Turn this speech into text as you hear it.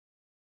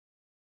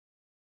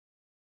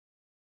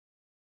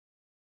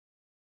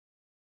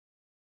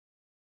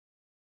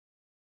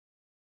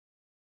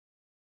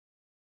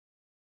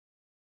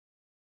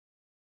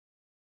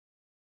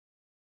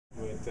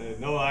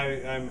No,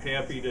 I'm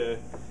happy to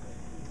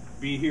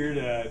be here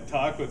to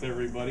talk with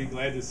everybody.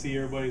 Glad to see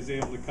everybody's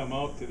able to come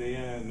out today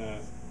on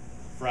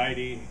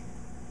Friday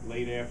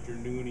late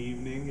afternoon,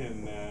 evening,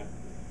 and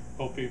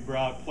hope you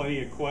brought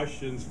plenty of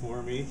questions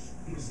for me.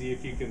 See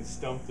if you can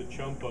stump the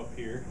chump up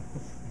here.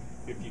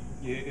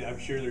 If I'm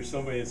sure there's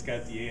somebody that's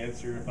got the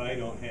answer if I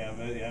don't have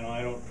it. You know,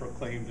 I don't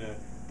proclaim to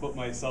put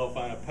myself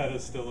on a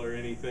pedestal or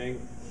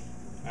anything.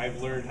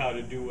 I've learned how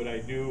to do what I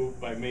do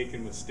by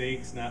making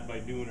mistakes, not by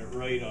doing it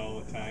right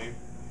all the time.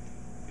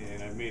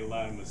 And I've made a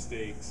lot of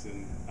mistakes,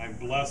 and I'm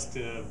blessed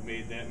to have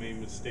made that many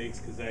mistakes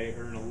because I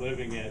earn a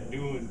living at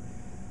doing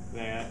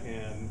that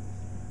and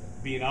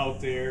being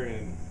out there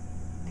and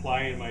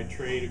plying my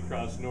trade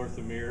across North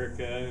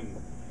America, and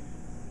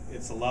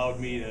it's allowed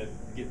me to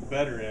get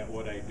better at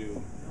what I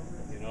do.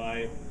 You know,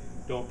 I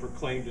don't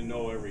proclaim to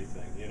know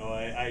everything. You know,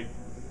 I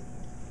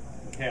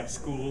have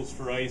schools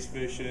for ice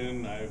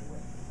fishing. I've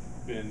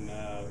been,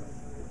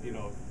 you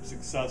know,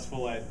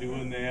 successful at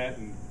doing that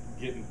and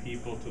getting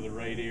people to the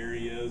right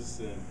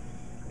areas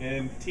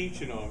and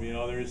teaching them. You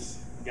know,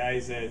 there's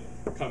guys that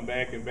come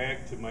back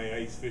to my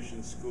ice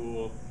fishing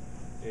school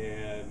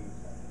and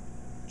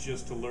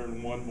just to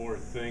learn one more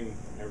thing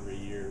every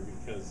year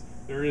because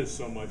there is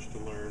so much to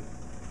learn.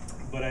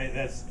 But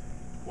that's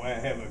why I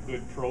have a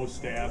good pro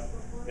staff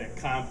that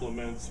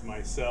complements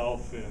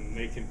myself, and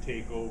they can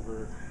take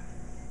over,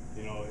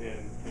 you know,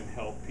 and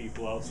help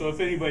people out. So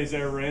if anybody's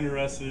ever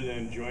interested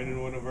in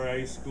joining one of our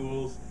ice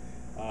schools,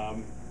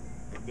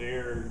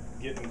 they're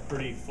getting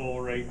pretty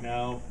full right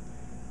now.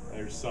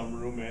 There's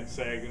some room at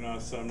Saginaw,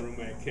 some room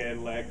at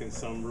Cadillac, and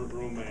some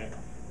room at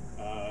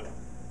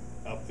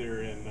up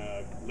there in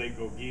Lake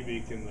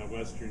Ogeechee in the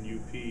western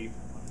UP.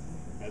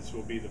 That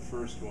will be the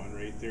first one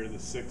right there, the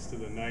 6th to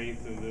the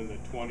 9th, and then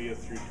the 20th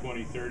through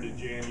 23rd of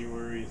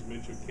January is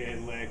Mitchell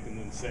Cadillac, and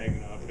then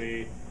Saginaw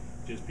Bay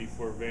just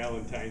before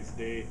Valentine's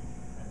Day,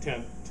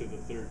 10th to the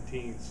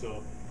 13th.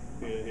 So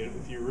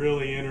if you're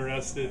really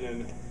interested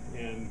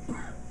in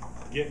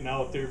getting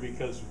out there,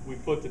 because we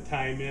put the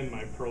time in,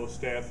 my pro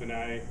staff and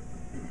I,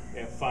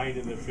 at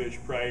finding the fish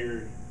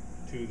prior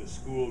to the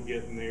school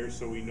getting there,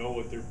 so we know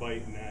what they're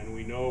biting on,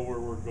 we know where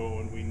we're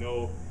going, we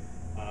know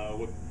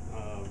what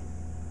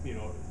you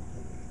know,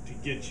 to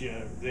get you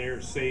there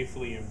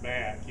safely and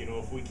back. You know,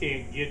 if we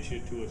can't get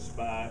you to a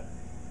spot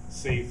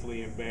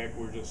safely and back,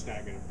 we're just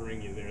not going to bring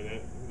you there.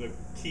 That the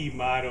key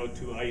motto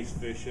to ice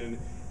fishing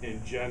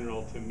in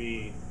general, to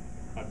me,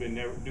 I've been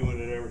doing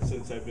it ever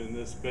since I've been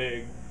this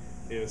big,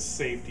 is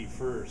safety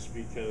first,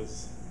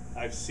 because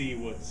I see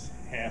what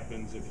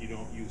happens if you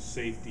don't use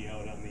safety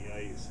out on the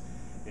ice.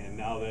 And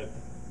now that,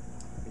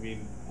 I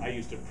mean, I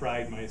used to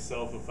pride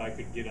myself if I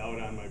could get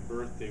out on my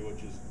birthday,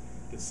 which is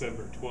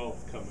December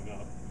 12th coming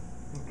up.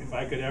 If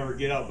I could ever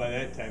get out by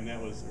that time,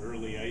 that was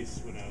early ice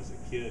when I was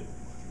a kid.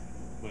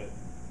 But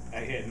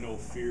I had no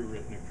fear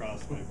written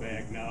across my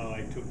back. Now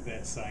I took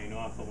that sign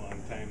off a long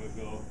time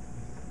ago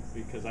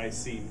because I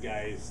seen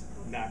guys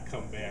not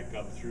come back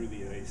up through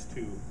the ice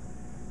too.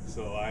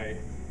 So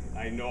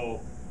I know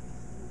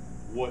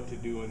what to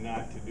do and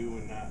not to do,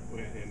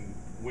 and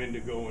when to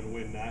go and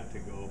when not to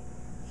go.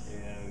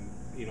 And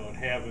you know, and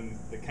having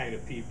the kind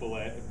of people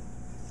that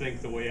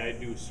think the way I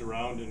do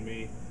surrounding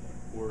me,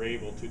 we're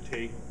able to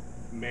take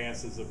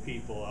masses of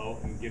people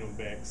out and get them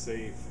back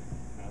safe.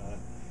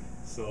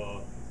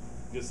 So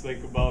just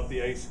think about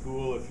the ice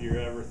school if you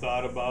ever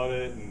thought about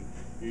it, and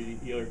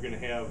you're going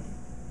to have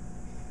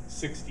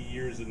 60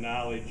 years of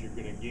knowledge you're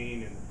going to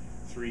gain in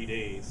 3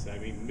 days. I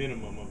mean,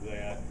 minimum of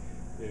that,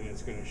 and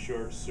it's going to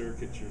short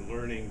circuit your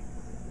learning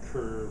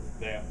curve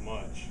that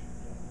much.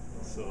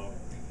 So,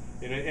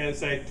 and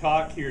as I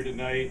talk here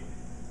tonight,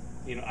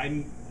 you know,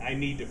 I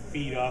need to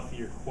feed off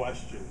your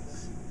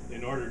questions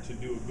in order to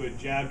do a good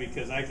job,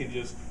 because I can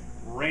just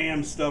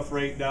ram stuff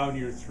right down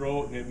your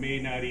throat and it may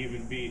not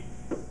even be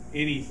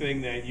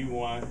anything that you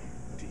want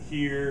to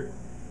hear,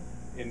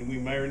 and we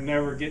might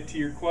never get to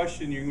your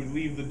question. You can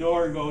leave the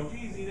door and go,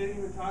 geez, you didn't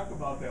even talk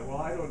about that. Well,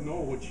 I don't know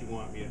what you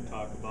want me to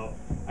talk about.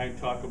 I can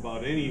talk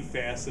about any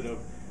facet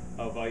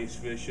of ice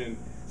fishing.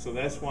 So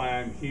that's why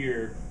I'm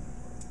here,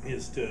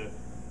 is to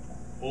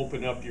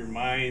open up your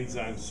minds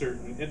on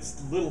certain,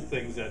 it's little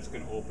things that's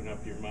going to open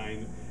up your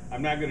mind.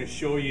 I'm not going to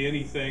show you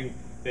anything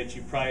that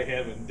you probably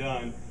haven't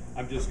done.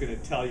 I'm just going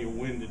to tell you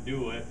when to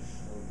do it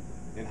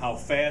and how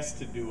fast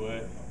to do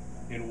it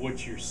and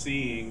what you're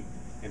seeing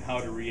and how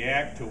to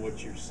react to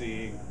what you're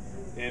seeing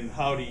and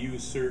how to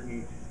use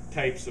certain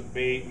types of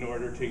bait in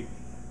order to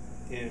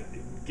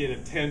get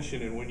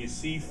attention, and when you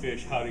see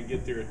fish, how to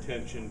get their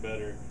attention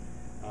better.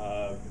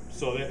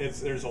 So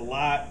there's a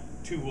lot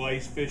to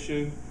ice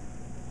fishing,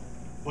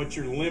 but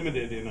you're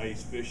limited in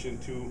ice fishing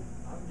to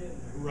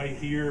right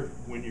here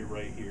when you're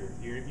right here.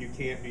 You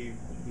can't be,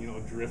 you know,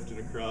 drifting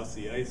across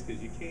the ice,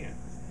 because you can't.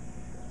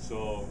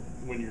 So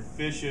when you're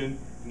fishing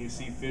and you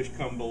see fish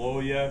come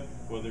below you,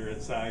 whether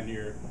it's on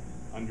your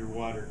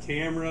underwater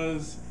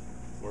cameras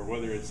or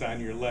whether it's on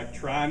your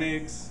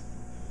electronics,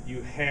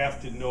 you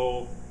have to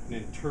know and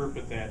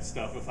interpret that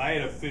stuff. If I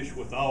had a fish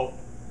without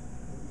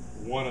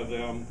one of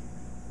them,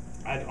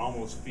 I'd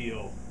almost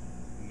feel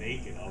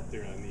naked out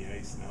there on the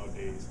ice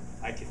nowadays.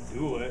 I can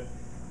do it,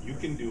 you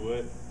can do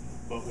it,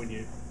 but when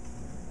you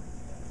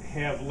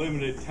have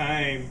limited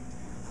time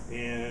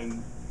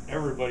and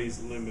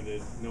everybody's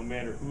limited, no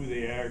matter who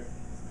they are,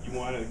 you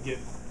want to get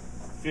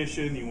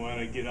fishing, you want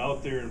to get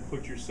out there and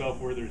put yourself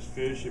where there's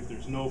fish. If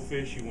there's no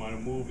fish, you want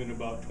to move in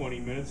about 20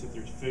 minutes. If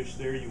there's fish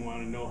there, you want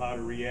to know how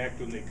to react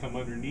when they come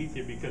underneath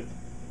you, because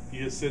if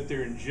you just sit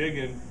there and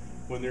jigging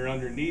when they're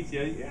underneath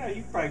you, yeah,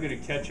 you're probably going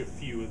to catch a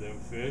few of them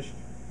fish,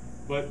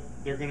 but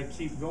they're going to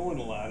keep going,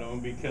 a lot of them,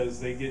 because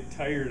they get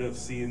tired of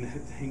seeing that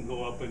thing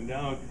go up and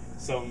down.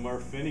 Some of them are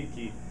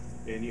finicky,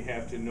 and you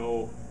have to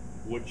know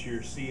what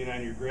you're seeing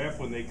on your graph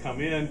when they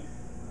come in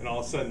and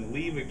all of a sudden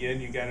leave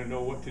again. You got to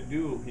know what to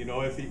do. You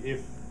know,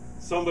 if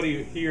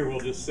somebody here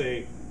will just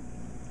say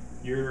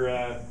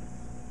you're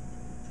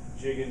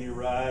jigging your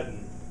rod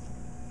and,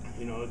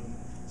 you know,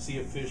 see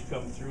a fish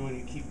come through and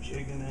you keep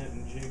jigging it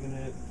and jigging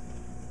it.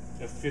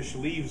 A fish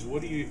leaves.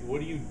 What do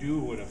you do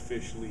when a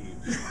fish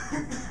leaves?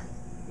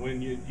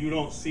 When you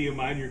don't see him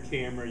on your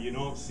camera, you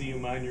don't see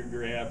him on your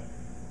graph,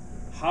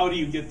 how do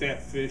you get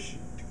that fish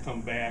to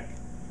come back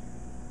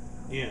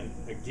in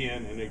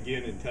again and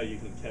again until you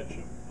can catch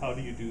him? How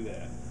do you do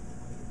that?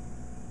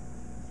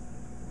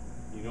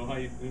 You know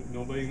how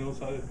nobody knows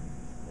how to.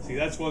 See,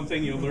 that's one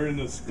thing you'll learn in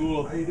the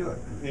school. How you do it?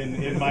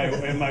 And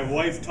my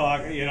wife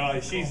talked. You know,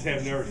 she's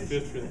have never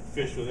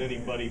fished with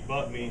anybody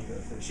but me.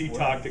 She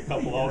talked a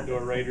couple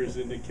outdoor writers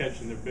into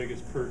catching their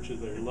biggest perch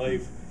of their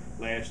life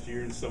last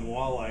year and some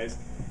walleyes,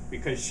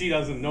 because she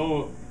doesn't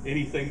know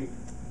anything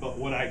but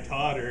what I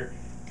taught her,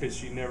 because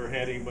she never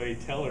had anybody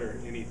tell her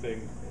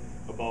anything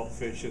about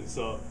fishing.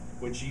 So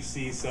when she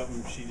sees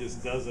something, she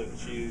just does it.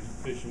 She's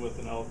fishing with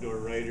an outdoor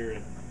writer,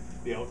 and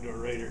the outdoor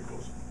writer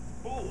goes,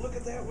 "Oh, look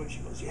at that one." She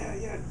goes,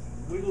 yeah,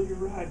 wiggle your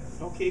rod.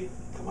 Okay,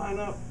 come on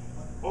up.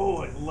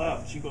 Oh, it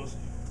left. She goes,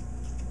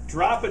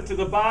 drop it to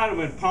the bottom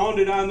and pound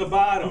it on the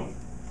bottom.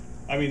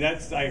 I mean,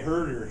 I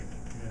heard her.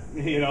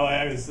 You know,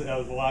 I was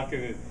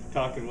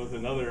talking with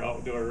another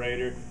outdoor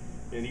writer,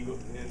 and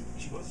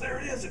she goes, there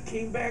it is. It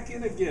came back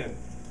in again.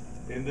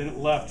 And then it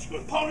left. She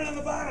goes, pound it on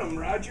the bottom,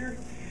 Roger.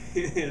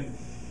 And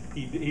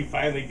he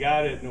finally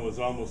got it, and it was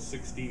almost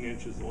 16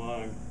 inches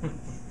long.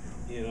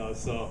 You know,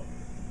 so,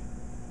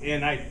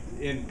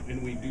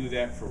 and we do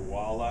that for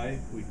walleye,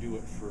 we do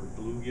it for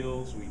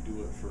bluegills, we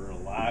do it for a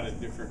lot of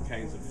different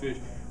kinds of fish.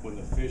 When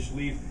the fish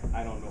leave,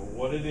 I don't know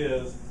what it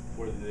is,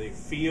 whether they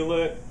feel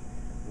it,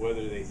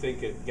 whether they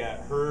think it got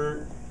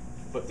hurt,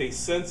 but they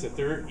sense it.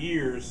 Their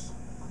ears,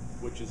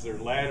 which is their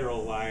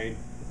lateral line,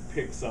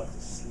 picks up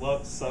the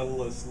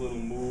subtlest little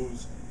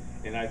moves,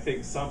 and I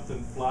think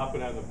something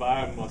flopping on the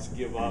bottom must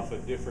give off a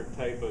different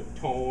type of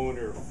tone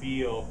or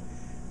feel,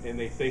 and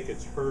they think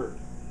it's hurt,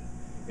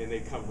 and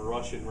they come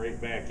rushing right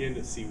back in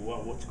to see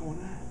what's going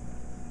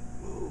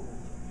on. Ooh.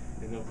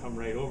 And they'll come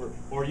right over.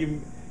 Or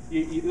you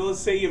let's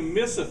say you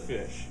miss a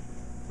fish.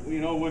 You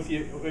know, if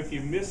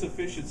you miss a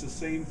fish, it's the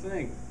same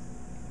thing.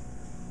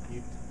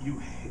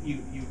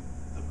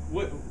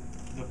 What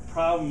the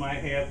problem I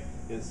have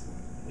is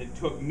it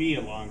took me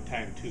a long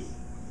time too.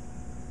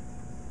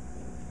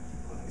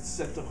 When I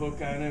set the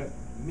hook on it,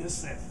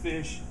 miss that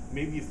fish,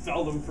 maybe you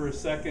felled him for a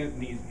second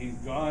and he's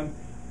gone.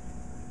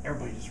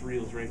 Everybody just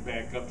reels right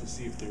back up to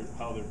see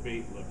how their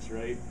bait looks,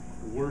 right?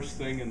 The worst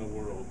thing in the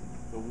world.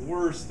 The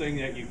worst thing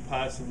that you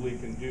possibly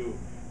can do.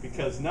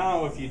 Because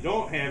now if you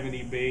don't have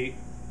any bait,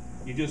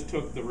 you just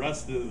took the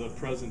rest of the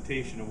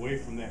presentation away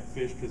from that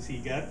fish, because he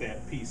got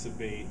that piece of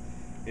bait.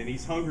 And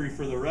he's hungry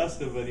for the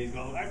rest of it. He's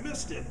going, I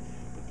missed it.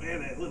 But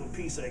man, that little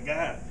piece I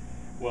got.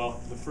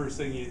 Well, the first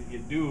thing you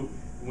do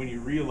when you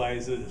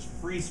realize it is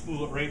free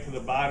spool it right to the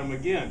bottom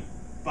again.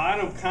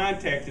 Bottom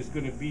contact is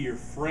going to be your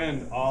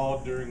friend all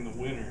during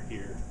the winter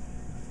here.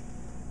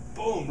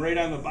 Boom, right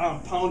on the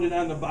bottom, pound it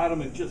on the bottom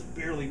and just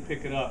barely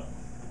pick it up.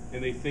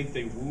 And they think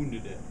they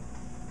wounded it.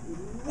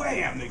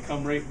 Wham, they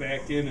come right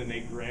back in and they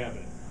grab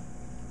it.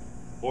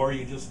 Or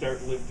you just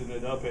start lifting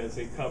it up as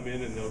they come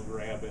in and they'll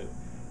grab it.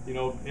 You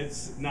know,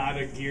 it's not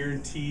a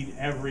guaranteed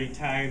every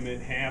time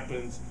it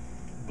happens,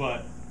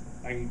 but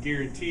I can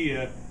guarantee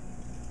you,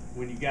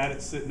 when you got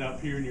it sitting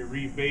up here and you're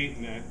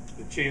rebaiting it,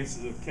 the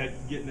chances of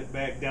getting it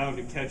back down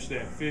to catch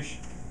that fish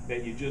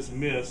that you just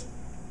missed,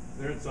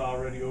 it's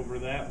already over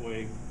that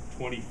way,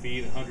 20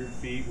 feet, 100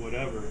 feet,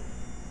 whatever.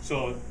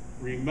 So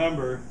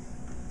remember,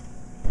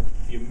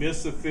 if you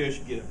miss a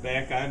fish, get it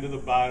back onto the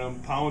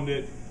bottom, pound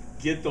it,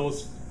 get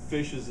those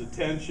fish's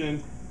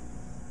attention,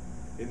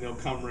 and they'll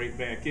come right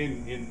back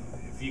in. And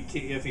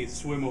if you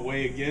swim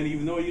away again,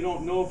 even though you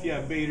don't know if you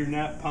have bait or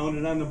not, pound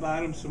it on the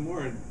bottom some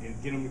more and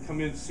get them to come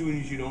in as soon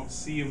as you don't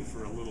see them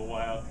for a little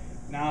while.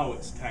 Now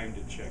it's time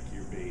to check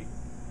your bait.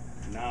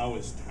 Now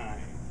is time.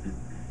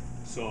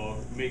 So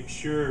make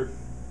sure,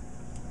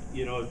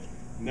 you know,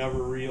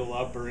 never reel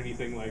up or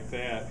anything like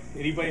that.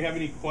 Anybody have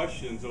any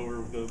questions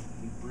over the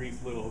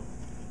brief little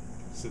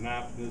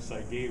synopsis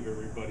I gave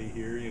everybody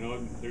here? You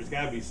know, there's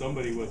got to be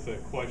somebody with a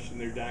question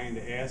they're dying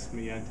to ask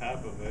me on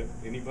top of it.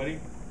 Anybody?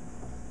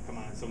 Come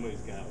on,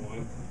 somebody's got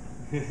one.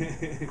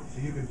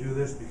 So you can do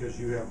this because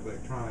you have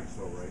electronics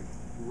though, right?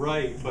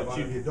 Right, but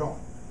you don't.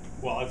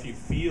 Well, if you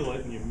feel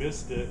it and you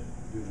missed it,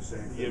 Do the same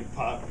thing. you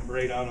pop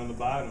right out on the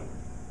bottom.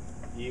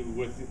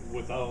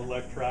 Without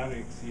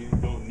electronics, you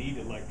don't need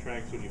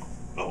electronics when you,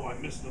 oh, I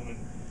missed them, and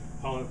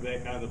pound it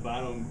back on the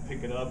bottom,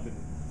 pick it up, and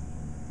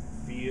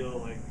feel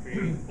like,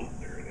 oh,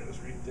 there it is,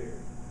 right there.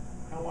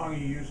 How long are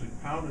you usually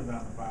pounding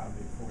on the bottom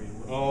before you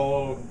look?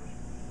 Oh,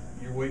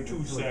 you're waiting 2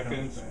 until it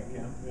comes seconds, back,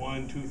 yeah?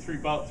 1, 2, 3,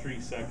 about 3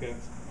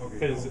 seconds.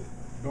 Okay,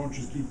 don't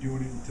just keep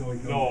doing it until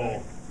it comes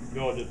back.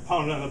 No, just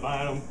pound it on the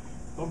bottom,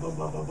 bum, bum,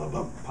 bum, bum, bum,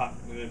 bum, pop,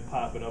 and then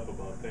pop it up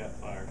about that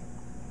far,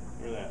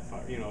 or that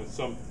far. You know,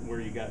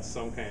 where you got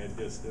some kind of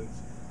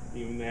distance,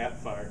 even that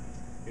far.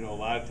 You know, a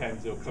lot of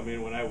times they'll come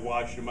in when I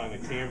watch them on the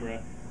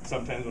camera.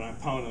 Sometimes when I'm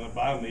pounding on the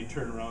bottom, they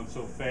turn around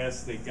so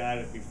fast they got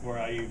it before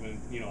I even,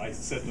 I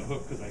set the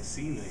hook because I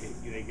seen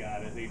they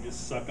got it. They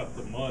just suck up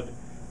the mud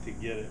to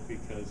get it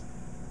because,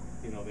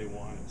 they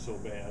want it so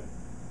bad.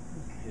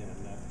 And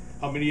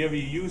how many of you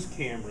use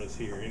cameras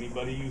here?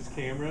 Anybody use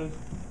cameras?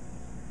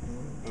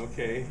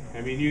 Okay.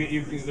 I mean,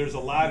 you can, there's a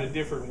lot of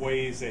different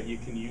ways that you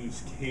can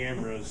use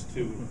cameras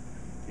to,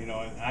 and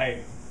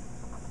a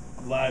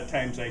lot of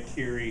times I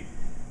carry,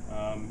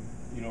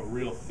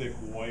 real thick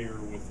wire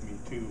with me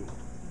too.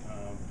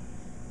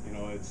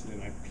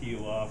 And I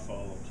peel off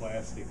all the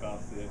plastic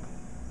off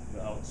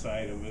the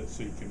outside of it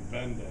so you can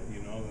bend it,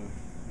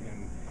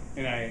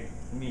 and I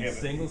You mean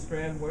single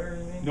strand wire,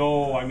 you mean?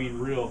 No, I mean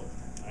real,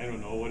 I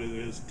don't know what it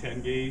is,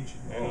 10 gauge,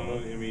 I don't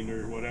know,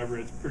 or whatever,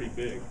 it's pretty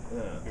big.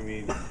 Yeah. I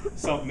mean,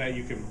 something that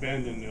you can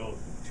bend and it'll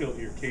tilt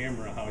your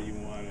camera how you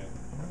want it.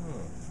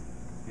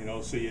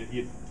 Oh. So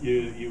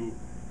you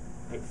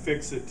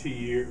fix it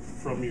to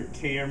from your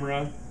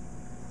camera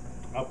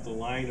up the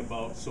line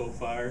about so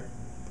far.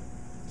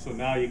 So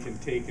now you can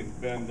take and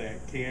bend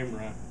that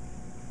camera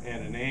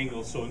at an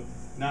angle. So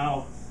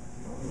now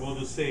we'll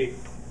just say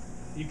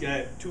you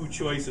got two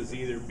choices: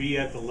 either be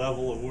at the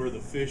level of where the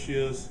fish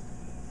is,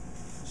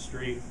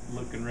 straight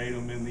looking right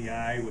them in the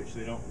eye, which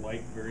they don't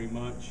like very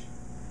much.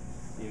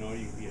 You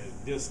can get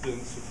a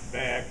distance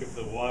back if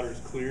the water's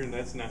clear, and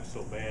that's not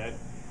so bad.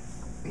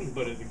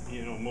 But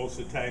most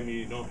of the time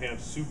you don't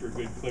have super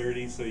good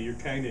clarity, so you're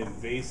kind of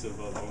invasive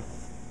of them.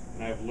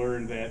 And I've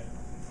learned that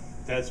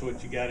that's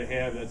what you got to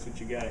have. That's what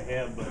you got to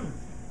have. But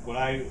what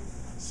I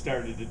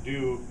started to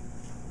do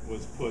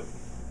was put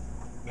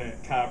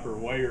that copper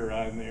wire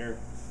on there.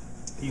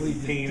 Well, you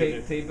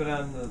just tape it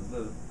on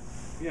the.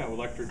 Yeah,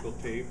 electrical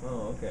tape.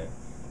 Oh, okay.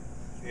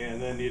 And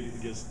then you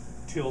just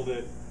tilt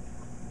it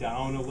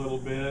down a little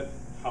bit,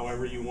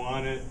 however you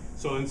want it.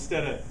 So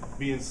instead of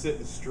being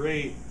sitting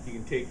straight, you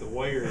can take the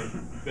wire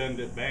and bend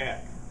it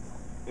back,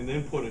 and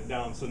then put it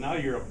down. So now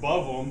you're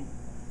above them,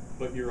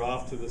 but you're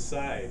off to the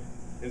side.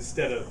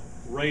 Instead of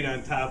right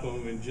on top of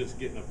them and just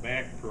getting a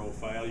back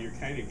profile, you're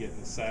kind of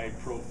getting a side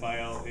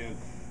profile, and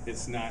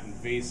it's not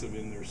invasive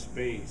in their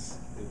space.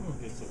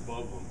 It's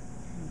above them.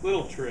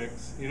 Little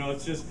tricks,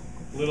 it's just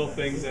little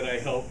things that I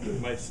help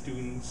my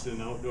students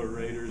and outdoor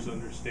writers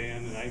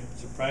understand, and I'm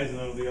surprised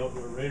none of the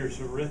outdoor writers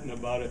have written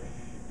about it,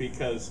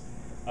 because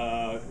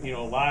a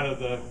lot of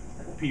the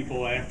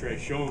people, after I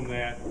show them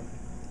that,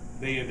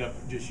 they end up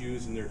just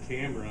using their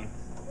camera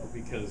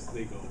because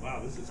they go,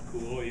 wow, this is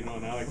cool,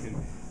 now I can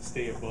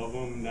stay above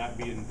them, not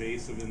be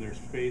invasive in their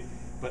space.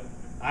 But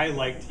I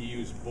like to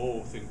use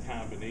both in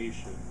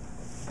combination.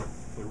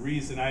 The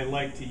reason I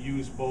like to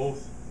use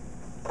both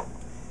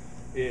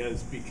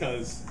is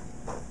because,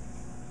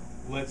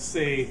 let's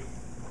say,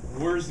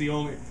 where's the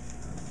only,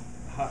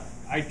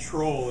 I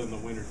troll in the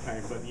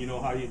wintertime, but you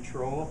know how you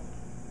troll?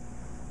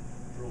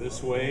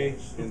 This way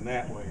and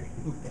that way.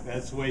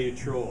 That's the way you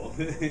troll,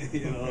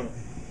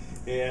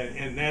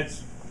 and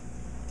that's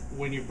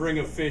when you bring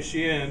a fish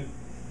in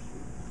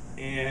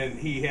and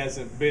he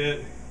hasn't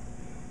bit,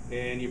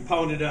 and you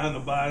pound it on the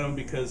bottom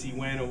because he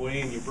went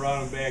away, and you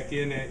brought him back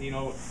in. And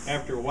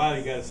after a while,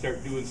 you got to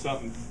start doing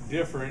something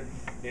different,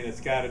 and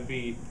it's got to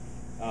be,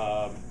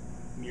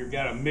 you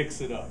got to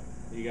mix it up.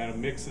 You got to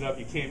mix it up.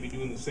 You can't be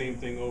doing the same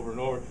thing over and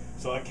over.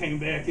 So I came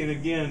back in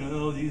again.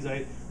 Oh, geez,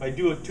 if I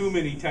do it too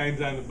many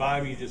times on the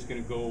bottom, he's just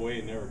going to go away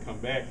and never come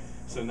back.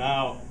 So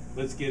now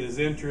let's get his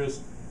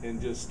interest and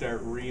just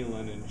start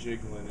reeling and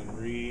jiggling and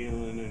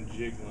reeling and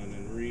jiggling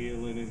and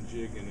reeling and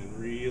jigging and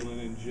reeling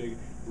and jiggling,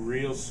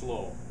 real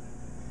slow.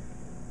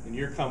 And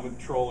you're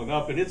trolling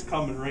up, and it's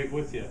coming right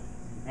with you.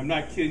 I'm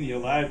not kidding you. A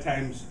lot of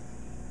times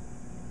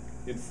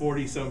in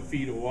 40-some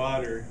feet of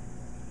water,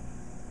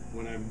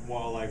 when I'm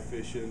walleye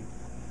fishing,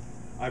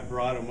 I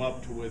brought them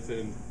up to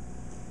within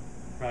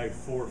probably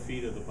 4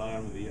 feet of the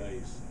bottom of the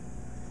ice,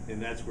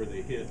 and that's where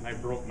they hit. And I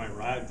broke my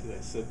rod because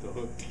I set the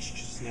hook,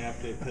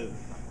 snapped it.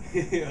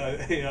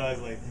 I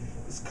was like,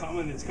 it's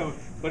coming, it's coming.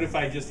 But if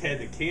I just had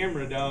the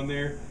camera down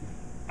there,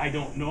 I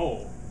don't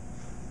know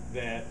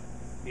that,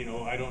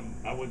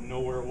 I wouldn't know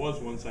where it was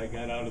once I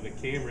got out of the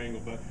camera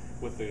angle. But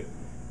with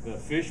the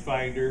fish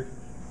finder,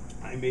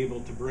 I'm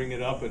able to bring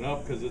it up and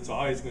up because it's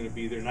always going to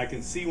be there. And I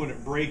can see when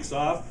it breaks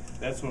off,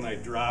 that's when I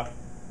drop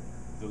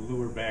the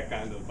lure back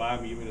onto the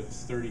bottom, even if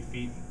it's 30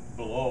 feet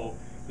below,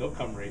 they'll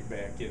come right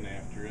back in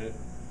after it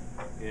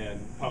and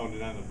pound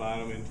it on the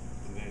bottom, and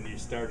then you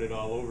start it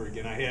all over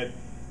again. I had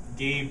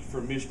Gabe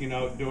from Michigan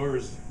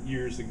Outdoors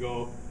years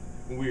ago,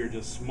 and we were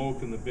just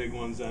smoking the big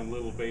ones on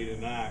little bait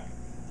and knock.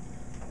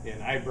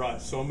 And I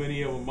brought so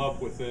many of them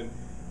up within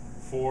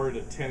 4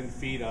 to 10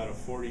 feet out of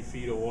 40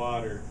 feet of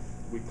water.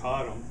 We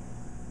caught them,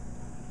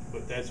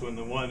 but that's when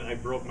the one I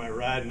broke my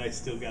rod and I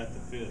still got the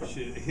fish.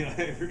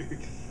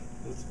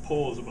 This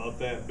pole is about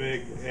that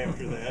big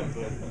after that,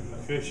 but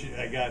fish,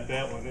 I got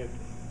that one at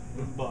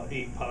about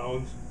 8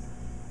 pounds.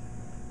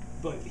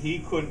 But he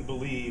couldn't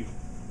believe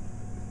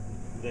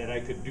that I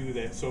could do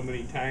that so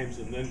many times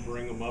and then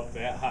bring them up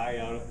that high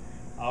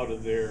out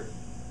of their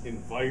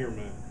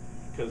environment,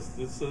 because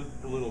this is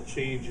a little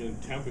change in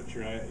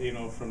temperature,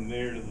 from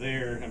there to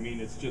there. I mean,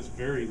 it's just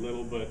very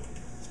little, but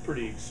it's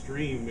pretty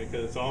extreme,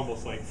 because it's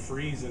almost like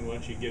freezing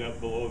once you get up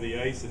below the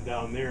ice, and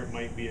down there it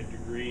might be a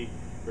degree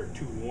or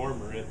 2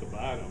 warmer at the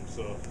bottom.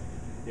 So,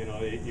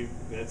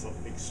 that's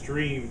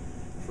extreme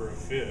for a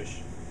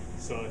fish.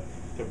 So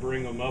to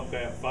bring them up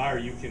that far,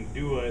 you can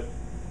do it,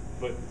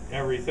 but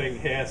everything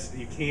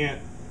you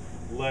can't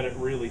let it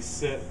really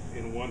sit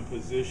in one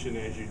position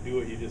as you do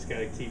it. You just got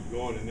to keep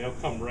going, and they'll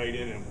come right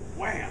in and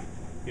wham,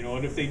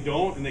 and if they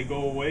don't and they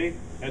go away,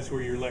 that's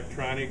where your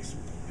electronics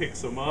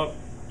picks them up.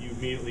 You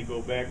immediately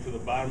go back to the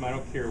bottom. I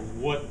don't care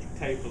what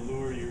type of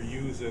lure you're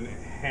using,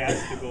 it has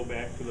to go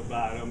back to the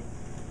bottom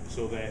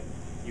so that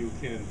you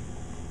can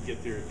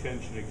get their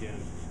attention again.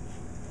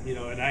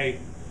 And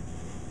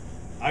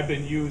I've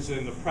been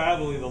using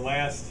probably the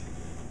last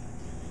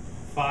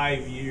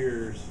 5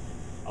 years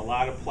a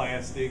lot of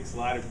plastics, a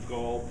lot of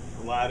gulp,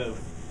 a lot of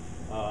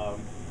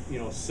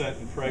scent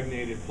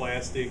impregnated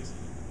plastics.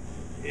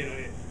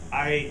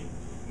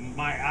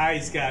 My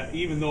eyes got,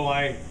 even though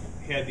I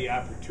had the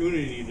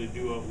opportunity to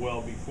do it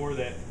well before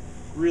that,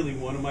 really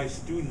one of my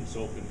students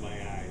opened my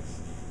eyes.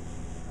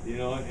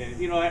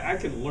 I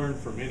can learn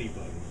from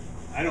anybody.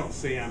 I don't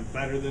say I'm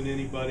better than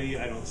anybody.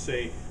 I don't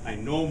say I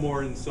know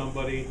more than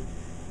somebody.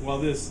 Well,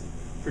 this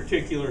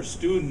particular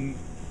student,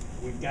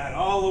 we got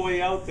all the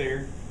way out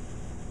there,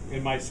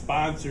 and my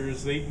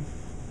sponsors, they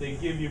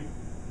give you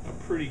a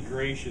pretty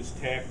gracious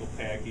tackle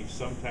package.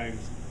 Sometimes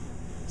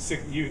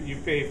you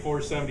pay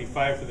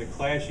 $475 for the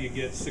class, you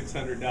get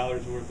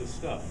 $600 worth of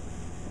stuff.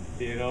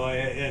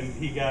 And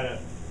he got a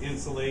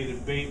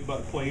insulated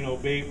Plano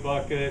bait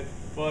bucket.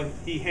 Well,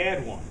 he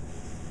had one.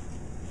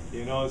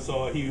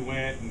 So he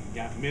went and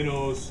got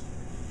minnows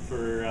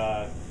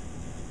for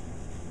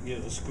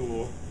the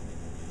school,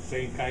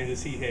 same kind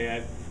as he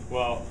had.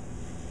 Well,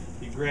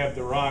 he grabbed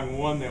the wrong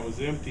one that was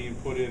empty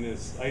and put in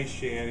his ice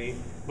shanty,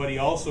 but he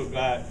also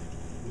got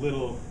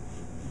little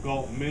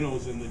gulp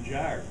minnows in the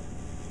jar.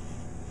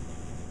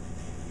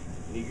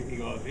 And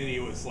he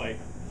was like,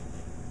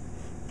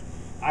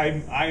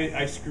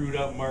 I screwed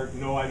up, Mark.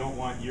 No, I don't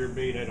want your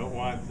bait. I don't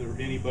want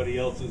anybody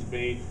else's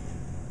bait.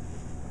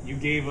 You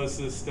gave us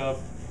this stuff.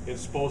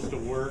 It's supposed to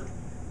work.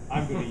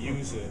 I'm going to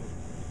use it.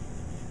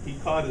 He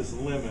caught his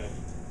limit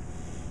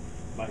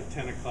by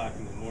 10 o'clock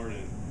in the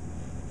morning,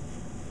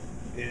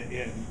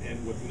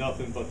 and with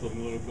nothing but the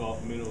little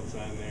gulp minnows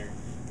on there.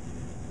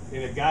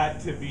 And it got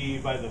to be,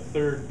 by the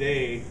 3rd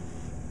day,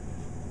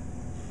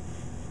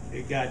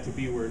 it got to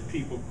be where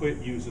people quit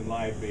using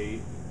live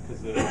bait,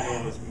 because it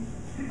was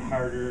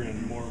harder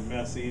and more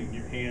messy, and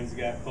your hands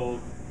got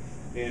cold.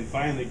 And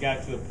finally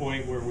got to the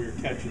point where we were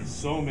catching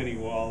so many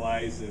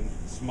walleyes and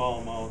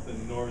smallmouth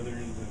and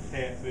northerns and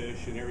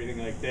catfish and everything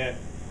like that.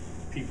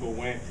 People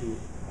went to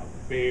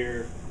a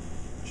Bear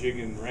jig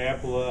and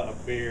Rapala,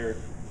 a Bear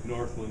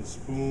Northland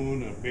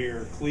spoon, a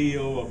Bear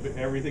Clio,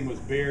 everything was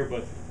Bear,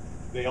 but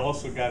they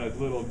also got a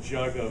little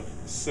jug of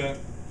scent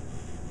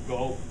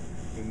gulp,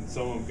 and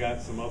some of them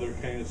got some other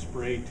kind of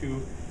spray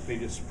too. They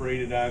just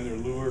sprayed it on their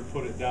lure,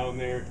 put it down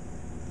there,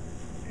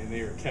 and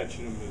they were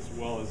catching them as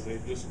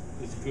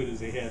good as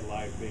they had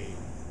live bait.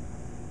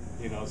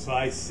 So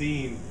I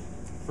seen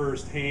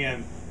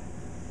firsthand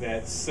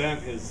that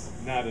scent is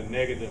not a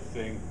negative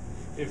thing.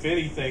 If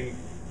anything,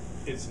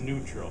 it's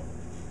neutral.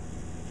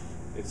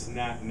 It's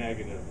not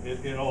negative.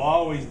 It'll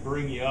always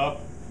bring you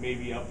up,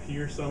 maybe up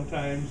here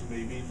sometimes,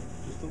 maybe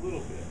just a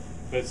little bit.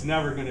 But it's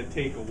never going to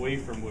take away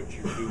from what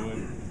you're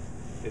doing.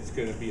 It's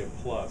going to be a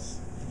plus.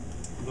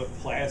 But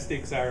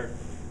plastics are,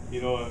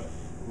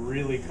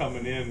 really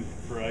coming in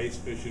for ice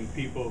fishing.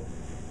 People,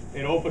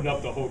 it opened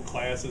up the whole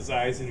class's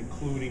eyes,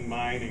 including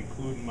mine,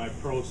 including my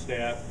pro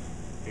staff,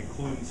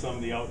 including some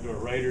of the outdoor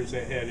writers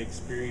that had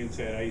experience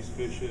at ice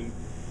fishing.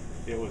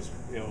 It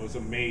was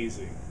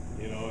amazing,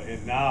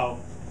 and now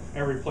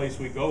every place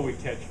we go, we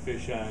catch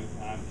fish on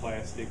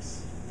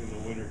plastics in the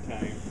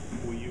wintertime.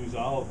 We use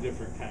all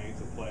different kinds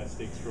of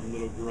plastics, from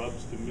little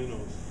grubs to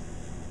minnows.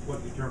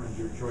 What determines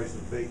your choice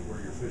of bait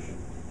where you're fishing?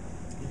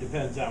 It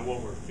depends on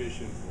what we're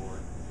fishing for.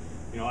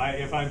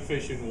 If I'm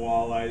fishing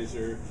walleyes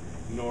or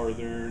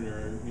northern,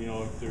 or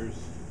if there's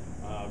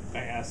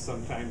bass,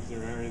 sometimes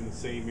they're in the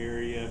same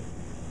area.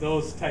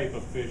 Those type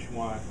of fish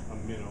want a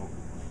minnow,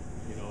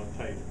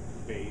 type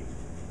bait.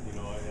 you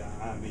know,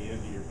 on the end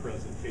of your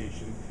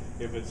presentation.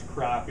 If it's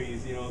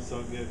crappies, you know,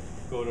 something,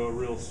 go to a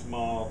real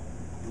small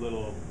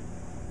little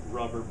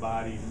rubber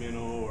body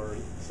minnow or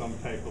some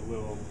type of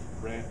little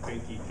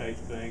pinky type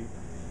thing.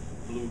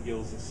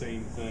 Bluegills the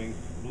same thing.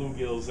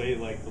 Bluegills, they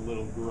like the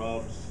little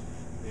grubs.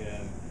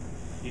 And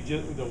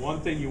the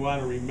one thing you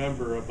want to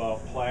remember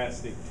about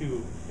plastic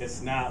too,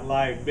 it's not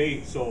live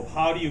bait. So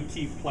how do you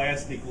keep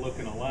plastic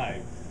looking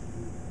alive?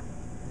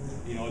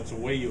 You know, it's the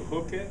way you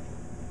hook it,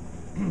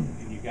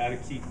 and you got to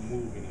keep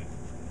moving it.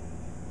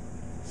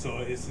 So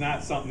it's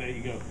not something that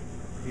you go,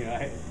 you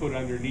know, put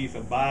underneath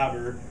a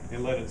bobber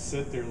and let it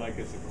sit there like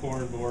it's a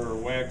corn borer or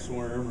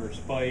waxworm or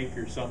spike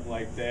or something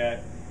like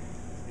that.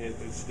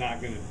 It's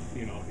not gonna,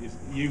 you know,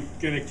 you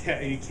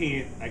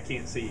can't. I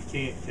can't say you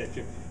can't catch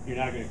it. You're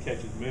not gonna catch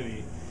as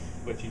many,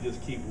 but you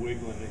just keep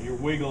wiggling it. Your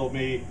wiggle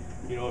may,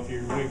 you know, if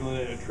you're wiggling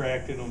it,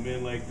 attracting them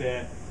in like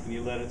that, and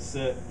you let it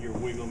sit, your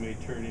wiggle may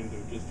turn into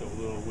just a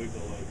little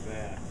wiggle like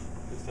that.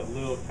 Just a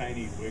little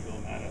tiny wiggle,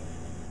 not a,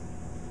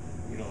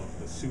 you know,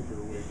 a super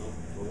wiggle.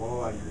 The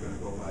walleye, you're gonna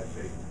go live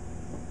bait.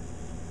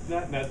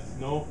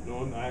 No,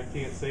 I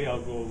can't say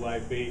I'll go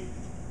live bait,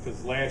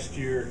 because last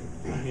year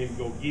in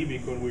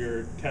Gogebic when we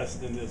were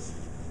testing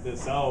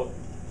this out,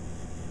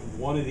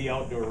 one of the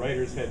outdoor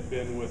writers had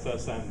been with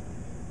us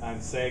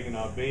on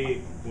Saginaw Bay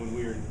when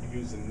we were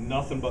using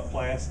nothing but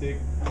plastic.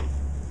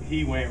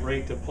 He went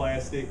right to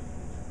plastic.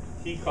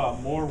 He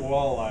caught more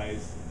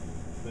walleyes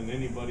than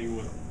anybody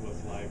with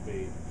live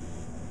bait.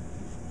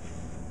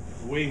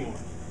 Way more.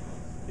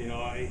 You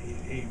know,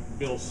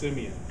 Bill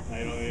Simeon. I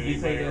don't know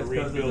anybody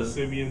read Bill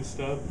Simeon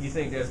stuff. You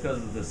think that's because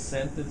of the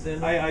scent that's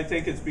in it? I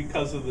think it's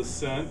because of the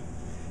scent,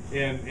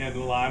 and a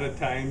lot of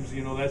times,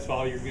 you know, that's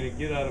all you're going to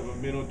get out of a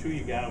minnow too.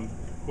 You got them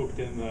hooked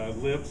in the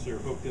lips or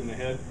hooked in the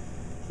head,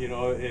 you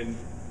know, and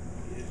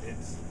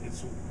it's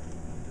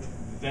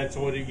that's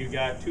what you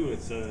got too.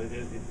 It's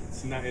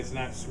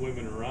not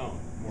swimming around.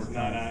 It's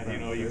not on, you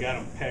know, you got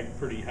them pegged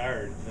pretty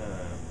hard.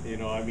 You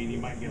know, I mean, you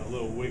might get a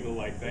little wiggle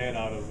like that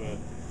out of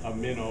a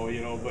minnow,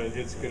 you know, but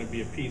it's going to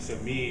be a piece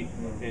of meat,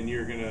 and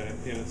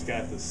it's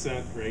got the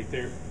scent right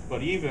there.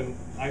 But even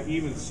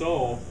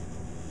so,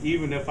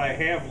 even if I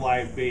have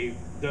live bait,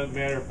 doesn't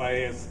matter if I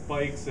have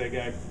spikes, I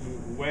got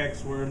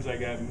waxworms, I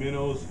got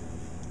minnows,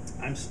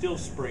 I'm still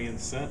spraying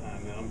scent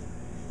on them,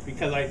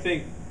 because I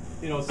think,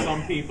 you know,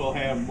 some people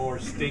have more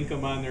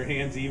stinkum on their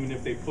hands even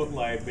if they put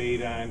live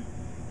bait on.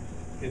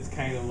 It's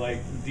kind of like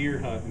deer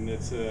hunting.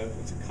 It's a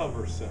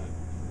cover scent.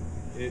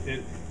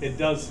 It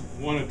does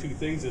one of two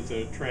things. It's an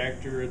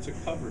attractor. It's a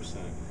cover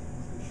scent.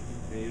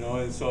 And, you know,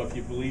 and so if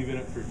you believe in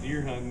it for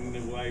deer hunting,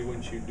 then why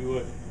wouldn't you do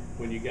it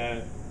when you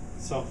got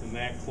something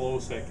that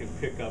close that can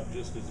pick up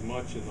just as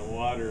much in the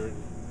water,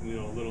 you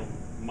know, little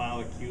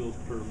molecules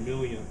per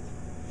millionth.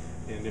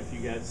 And if you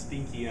got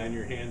stinky on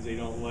your hands they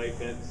don't like,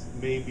 that's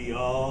maybe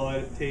all that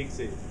it takes.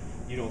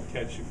 You don't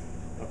catch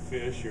a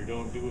fish or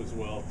don't do as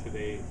well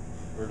today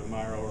or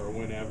tomorrow or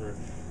whenever.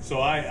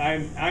 So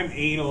I'm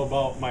anal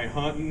about my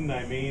hunting,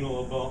 I'm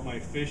anal about my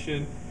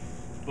fishing,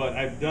 but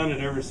I've done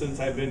it ever since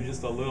I've been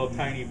just a little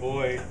tiny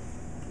boy.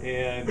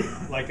 And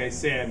like I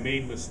say, I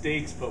made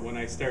mistakes, but when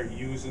I start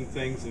using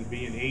things and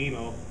being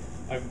anal,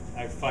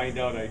 I find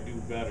out I do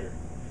better.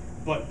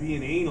 But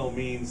being anal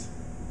means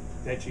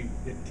that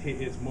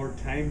it's more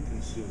time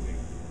consuming.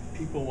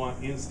 People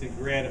want instant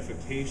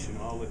gratification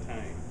all the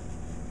time.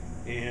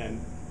 And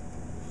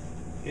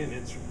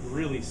it's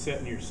really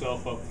setting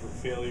yourself up for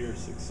failure or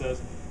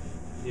success.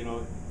 You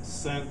know,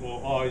 scent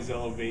will always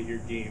elevate your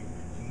game.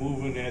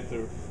 Moving at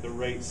the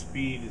right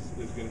speed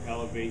is going to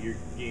elevate your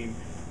game.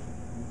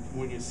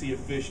 When you see a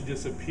fish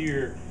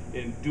disappear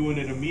and doing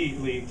it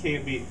immediately, it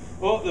can't be,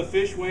 oh, the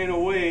fish went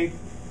away.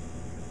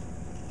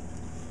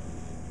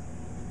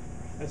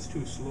 That's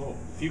too slow.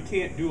 If you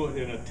can't do it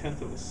in a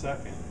tenth of a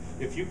second,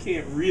 if you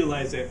can't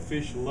realize that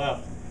fish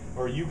left,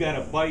 or you got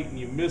a bite and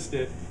you missed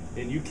it,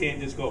 and you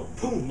can't just go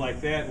boom like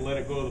that and let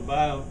it go to the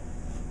bottom,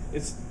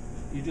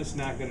 you're just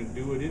not going to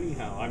do it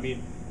anyhow. I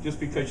mean, just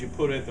because you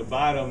put it at the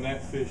bottom,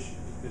 that fish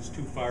is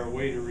too far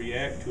away to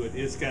react to it.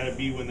 It's got to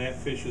be when that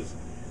fish is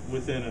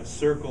within a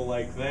circle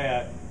like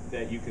that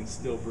you can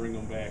still bring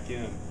them back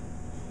in.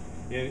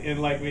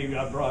 And like maybe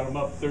I brought them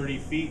up 30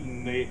 feet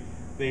and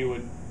they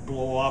would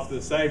blow off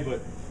the side, but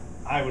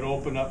I would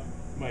open up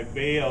my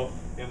bail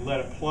and let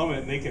it plummet,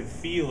 and they can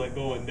feel it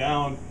going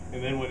down,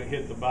 and then when it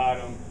hit the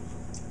bottom,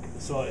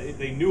 so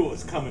they knew it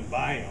was coming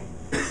by them.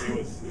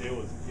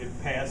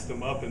 It passed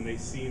them up, and they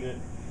seen it,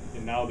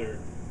 and now they're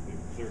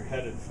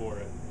headed for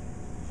it.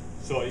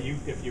 So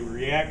if you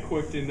react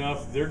quick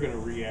enough, they're going to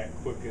react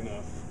quick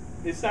enough.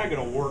 It's not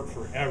going to work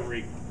for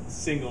every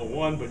single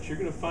one, but you're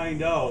going to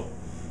find out.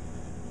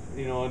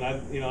 You know,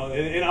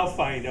 and I'll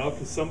find out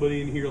because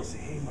somebody in here will say,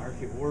 "Hey, Mark,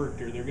 it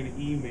worked," or they're going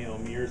to email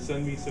me or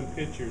send me some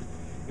pictures,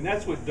 and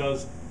that's what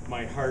does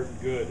my heart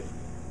good.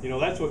 You know,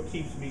 that's what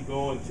keeps me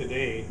going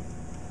today.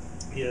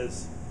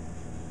 Is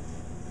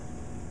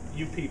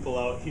you people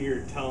out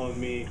here telling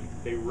me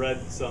they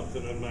read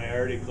something in my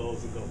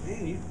articles and go,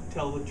 "Man, you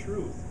tell the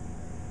truth."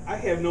 I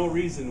have no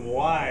reason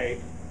why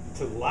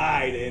to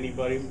lie to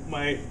anybody.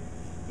 My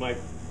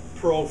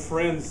pro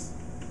friends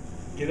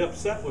get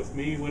upset with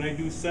me when I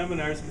do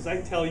seminars because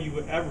I tell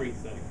you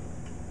everything.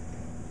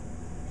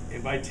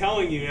 And by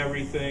telling you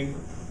everything,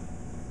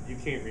 you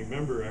can't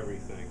remember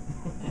everything,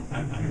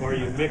 or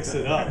you mix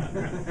it up.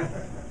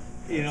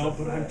 You know,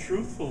 but I'm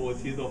truthful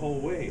with you the whole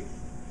way.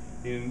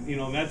 And you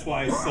know, that's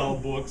why I sell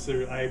books.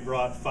 I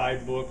brought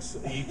 5 books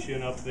each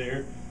in up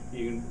there.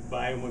 You can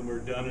buy them when we're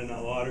done and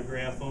I'll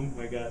autograph them.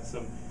 I got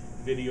some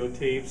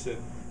videotapes, and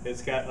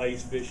it's got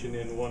ice fishing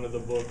in one of the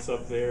books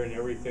up there, and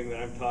everything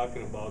that I'm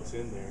talking about's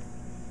in there,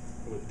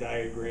 with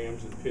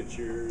diagrams and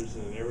pictures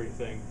and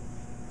everything.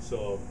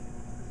 So,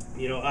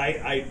 you know,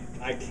 I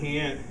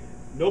can't,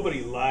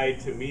 nobody lied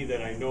to me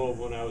that I know of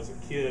when I was a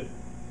kid.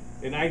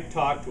 And I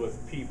talked with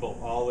people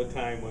all the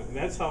time, and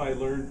that's how I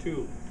learned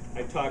too.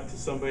 I talked to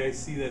somebody I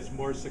see that's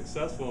more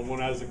successful, and when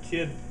I was a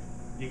kid,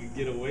 you could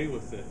get away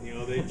with it. You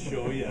know, they'd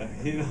show you,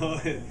 you know,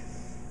 and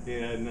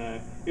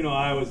you know,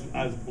 I was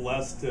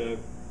blessed to,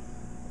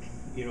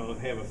 you know,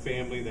 have a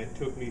family that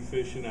took me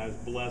fishing. I was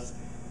blessed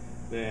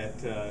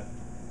that, you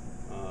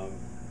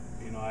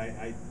know,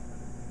 I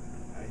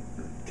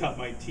cut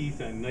my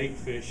teeth on night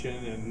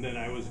fishing, and then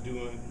I was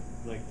doing,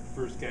 like, the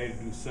first guy to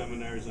do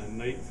seminars on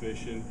night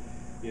fishing,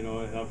 you know,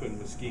 up in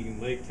Muskegon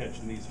Lake,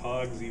 catching these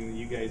hogs. Even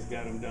you guys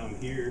got them down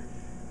here,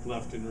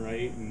 left and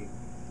right,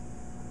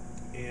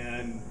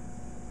 and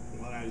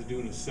when I was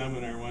doing a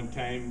seminar one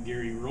time,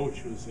 Gary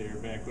Roach was there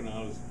back when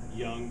I was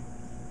young,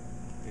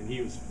 and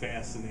he was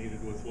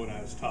fascinated with what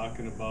I was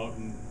talking about,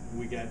 and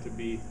we got to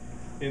be,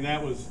 and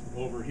that was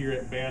over here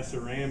at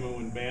Bassarama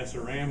when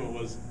Bassarama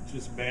was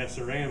just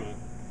Bassarama,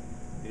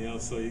 you know,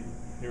 so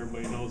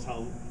everybody knows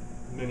how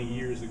many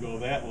years ago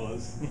that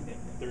was,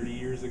 30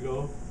 years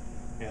ago,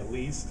 at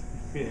least,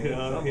 you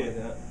know, something like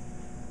that.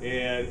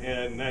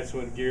 And that's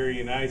when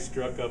Gary and I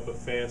struck up a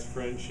fast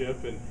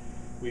friendship, and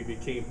we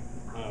became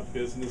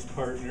business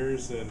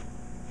partners, and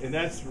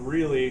that's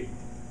really,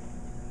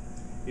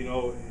 you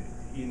know,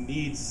 you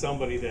need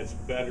somebody that's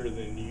better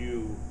than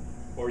you,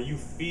 or you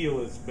feel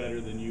it's better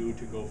than you,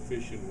 to go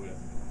fishing with,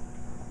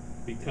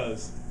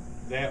 because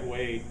that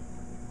way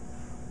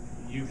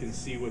you can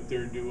see what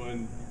they're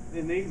doing,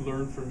 and they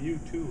learn from you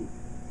too.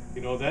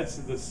 You know, that's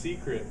the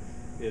secret,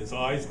 is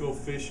always go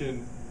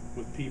fishing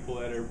with people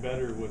that are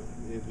better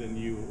than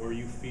you, or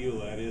you feel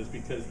that is,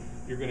 because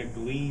you're going to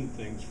glean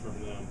things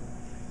from them.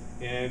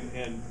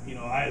 And you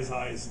know, I was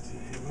always,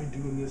 am I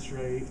doing this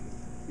right?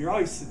 You're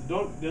always,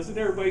 doesn't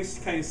everybody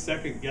kind of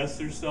second guess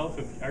themselves?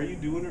 Are you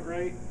doing it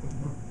right?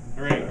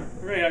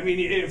 Right. I mean,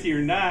 if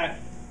you're not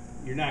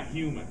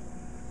human.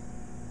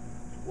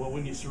 Well,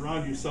 when you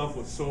surround yourself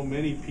with so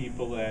many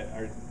people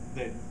that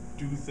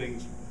do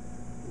things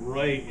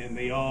right, and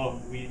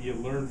you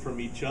learn from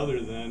each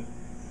other, then,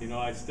 you know,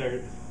 I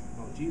started,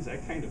 oh geez, I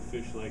kind of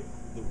fish like,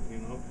 you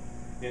know,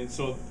 and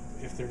so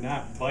if they're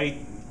not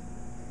biting,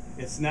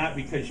 it's not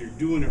because you're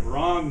doing it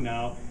wrong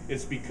now,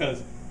 it's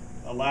because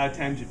a lot of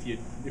times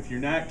if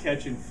you're not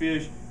catching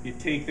fish, you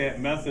take that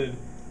method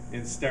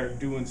and start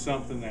doing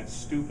something that's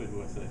stupid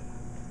with it,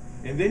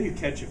 and then you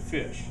catch a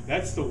fish.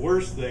 That's the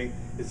worst thing,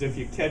 is if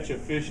you catch a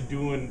fish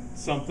doing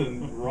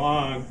something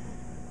wrong,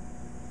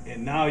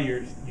 and now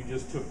you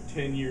just took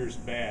 10 years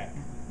back,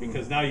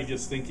 because now you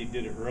just think you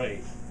did it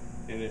right,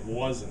 and it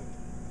wasn't.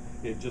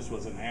 It just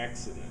was an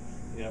accident.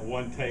 That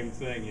one-time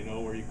thing, you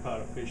know, where you caught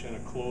a fish on a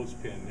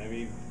clothespin. I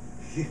mean,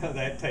 you know,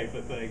 that type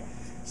of thing.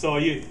 So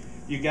you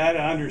got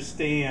to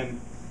understand,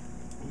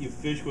 you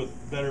fish with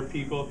better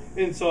people.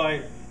 And so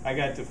I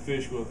got to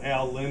fish with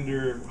Al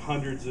Linder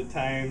hundreds of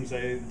times.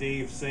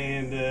 Dave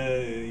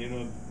Sanda, you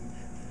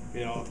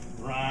know,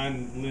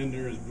 Ron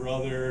Linder's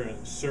brother,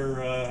 and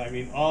Sura. I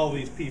mean, all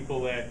these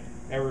people that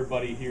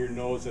everybody here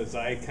knows as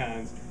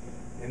icons.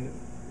 And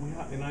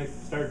I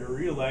started to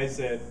realize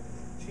that,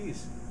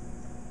 geez,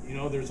 you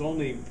know, there's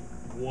only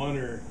one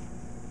or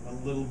a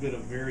little bit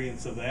of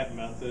variance of that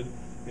method,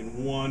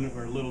 and one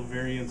or a little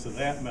variance of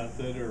that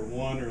method, or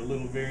one or a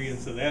little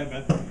variance of that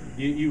method.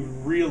 You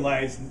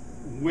realize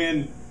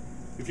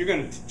if you're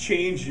going to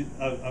change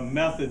a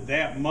method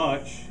that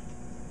much,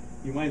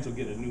 you might as well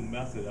get a new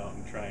method out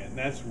and try it. And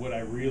that's what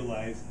I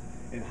realized,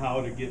 and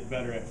how to get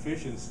better at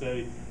fishing. Instead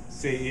of,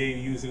 say,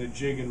 using a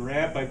jig and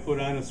wrap, I put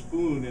on a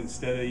spoon.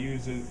 Instead of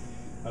using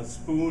a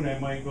spoon, I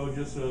might go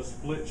just a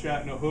split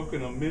shot and a hook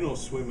and a minnow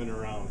swimming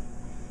around.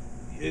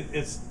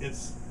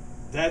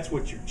 That's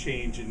what you're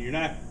changing. You're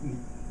not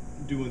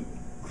doing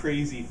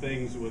crazy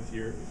things with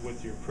your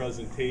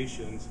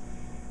presentations.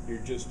 You're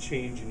just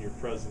changing your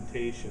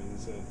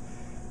presentations, and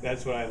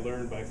that's what I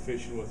learned by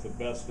fishing with the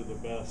best of the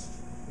best.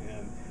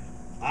 And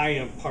I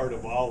am part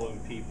of all them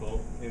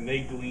people, and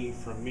they glean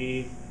from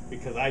me,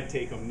 because I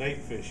take them night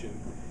fishing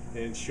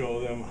and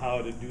show them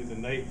how to do the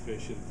night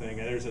fishing thing.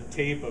 And there's a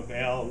tape of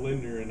Al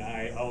Linder and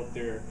I out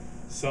there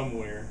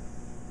somewhere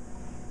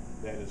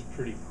that is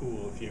pretty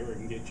cool if you ever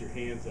can get your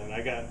hands on it.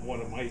 I got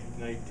one of my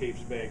night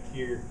tapes back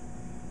here.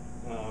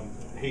 I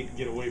hate to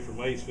get away from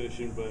ice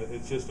fishing, but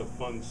it's just a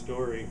fun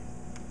story.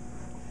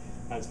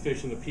 I was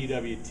fishing the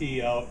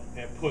PWT out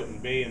at Putin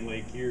Bay in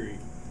Lake Erie,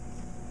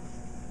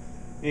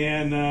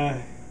 And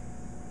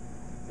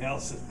Al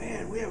says,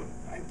 man, we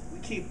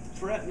keep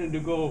threatening to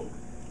go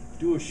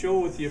do a show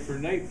with you for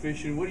night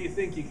fishing. What do you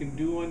think you can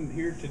do one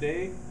here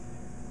today?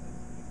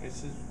 I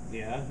said,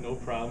 yeah, no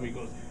problem. He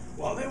goes,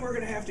 well, then we're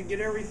going to have to get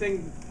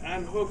everything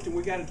unhooked, and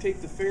we got to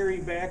take the ferry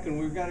back, and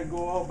we've got to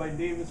go out by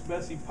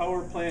Davis-Besse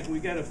power plant, and we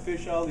got to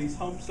fish all these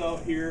humps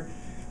out here.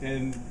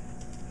 And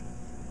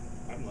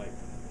I'm like,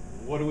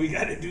 what do we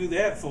got to do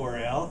that for,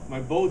 Al? My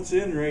boat's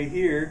in right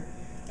here.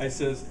 I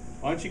says,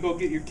 why don't you go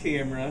get your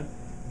camera,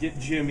 get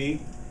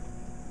Jimmy.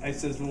 I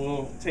says,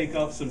 we'll take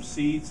out some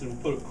seats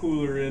and put a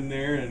cooler in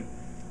there, and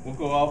we'll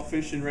go out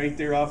fishing right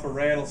there off of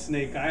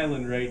Rattlesnake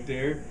Island right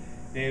there,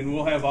 and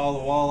we'll have all the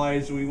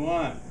walleyes we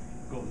want.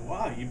 He goes,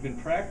 wow, you've been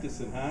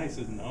practicing, huh? I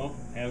says, no,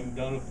 haven't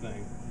done a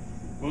thing.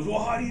 He goes,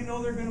 well, how do you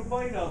know they're going to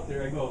bite out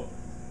there? I go,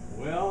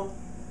 well,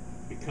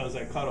 because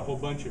I caught a whole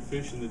bunch of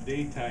fish in the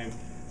daytime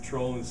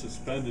trolling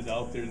suspended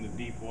out there in the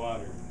deep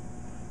water.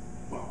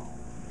 Wow.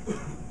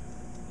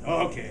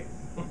 Okay.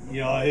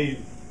 You know,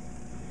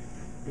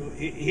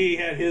 he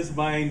had his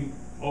mind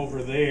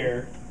over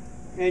there,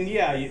 and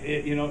yeah,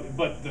 you know,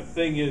 but the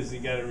thing is, you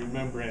got to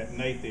remember, at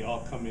night they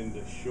all come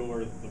into shore.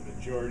 The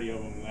majority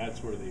of them,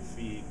 that's where they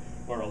feed,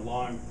 or a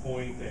long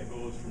point that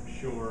goes from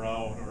shore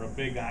out, or a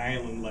big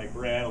island like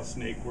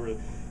Rattlesnake where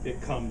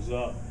it comes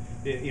up.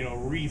 You know,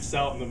 reefs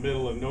out in the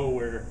middle of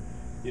nowhere.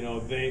 You know,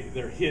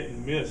 they're hit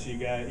and miss. You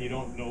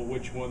don't know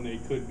which one they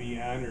could be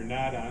on or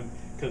not on,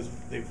 because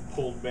they've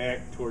pulled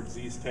back towards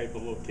these type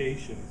of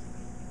locations.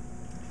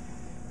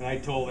 And I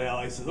told Al,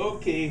 I said,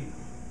 okay.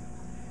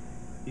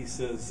 He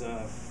says,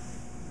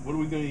 what are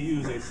we going to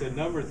use? I said,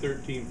 number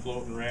 13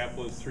 floating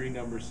Rappalas, 3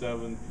 number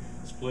 7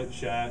 split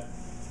shot.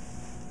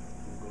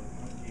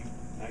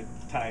 I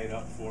tie it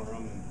up for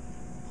him and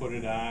put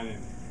it on,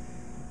 and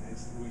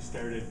we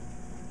started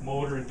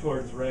motoring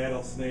towards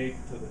Rattlesnake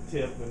to the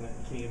tip, and it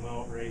came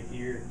out right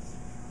here.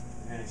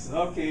 And I said,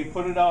 okay,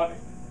 put it out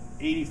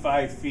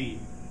 85 feet.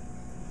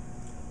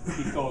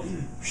 He goes,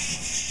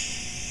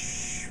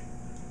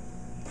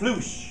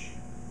 ploosh.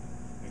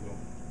 I go,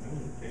 oh,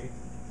 okay.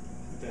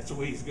 If that's the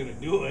way he's going to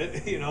do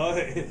it, you know.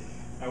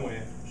 I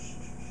went,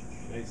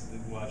 I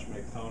watched my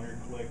counter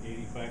click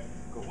 85.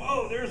 Go,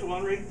 whoa, there's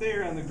one right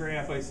there on the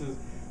graph. I said,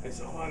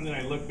 oh, and then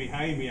I look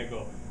behind me. I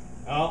go,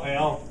 oh,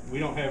 Al, we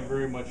don't have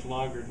very much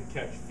longer to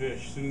catch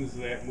fish. As soon as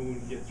that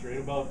moon gets right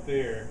about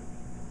there,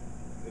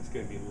 it's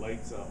going to be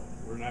lights out.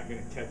 We're not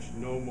going to catch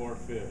no more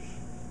fish.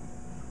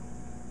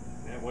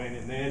 That went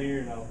in that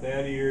ear and out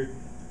that ear.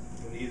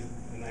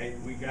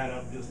 We got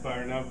up just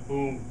far enough,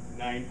 boom,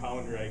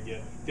 9-pounder I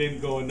get.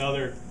 Didn't go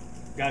another,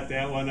 got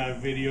that one on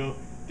video,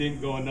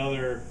 didn't go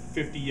another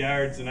 50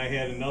 yards, and I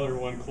had another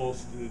one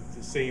close to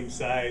the same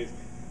size.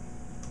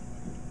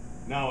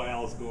 Now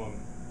Al's going,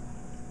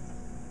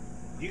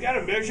 you got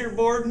a measure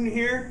board in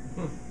here?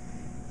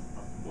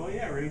 Well,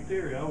 yeah, right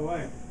there, Al,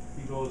 why?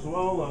 He goes,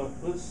 well,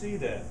 let's see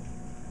that.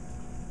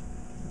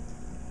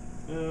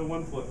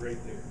 1 foot right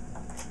there.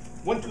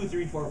 1, 2,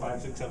 3, 4,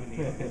 5, 6, 7,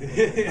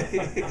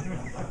 8.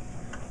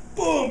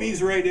 Boom,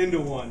 he's right into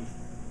one.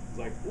 It's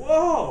like,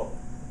 whoa,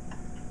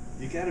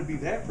 you got to be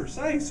that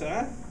precise,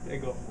 huh? I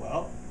go,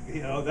 well,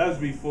 you know, that was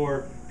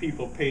before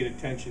people paid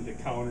attention to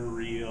counter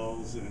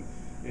reels and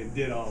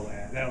did all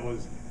that. That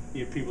was,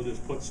 you know, people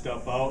just put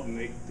stuff out and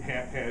they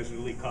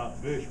haphazardly caught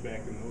fish back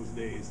in those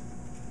days.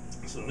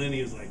 So then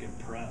he was like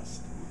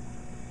impressed.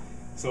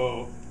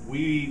 So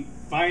we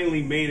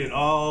finally made it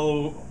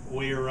all the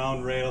way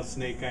around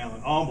Rattlesnake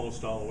Island,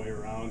 almost all the way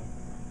around,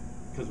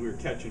 because we were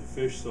catching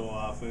fish so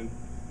often.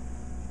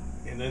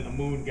 And then the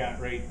moon got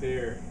right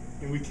there,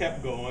 and we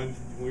kept going.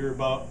 We were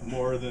about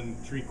more than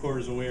 3/4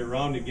 of the way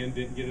around again,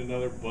 didn't get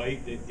another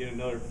bite, didn't get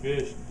another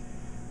fish.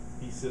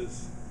 He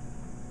says,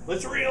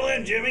 let's reel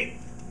in, Jimmy.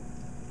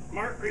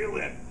 Mark, reel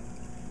in.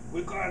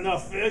 We caught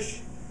enough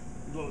fish.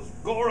 He goes,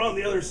 go around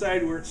the other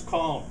side where it's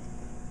calm.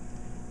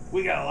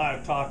 We got a lot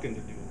of talking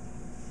to do.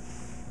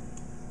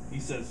 He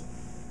says,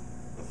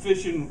 the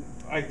fishing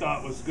I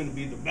thought was going to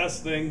be the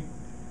best thing.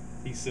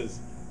 He says,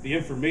 the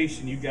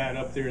information you got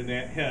up there in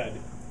that head,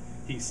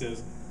 he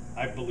says,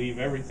 I believe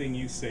everything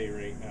you say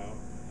right now.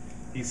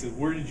 He said,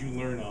 where did you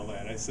learn all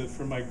that? I said,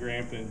 from my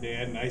grandpa and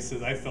dad. And I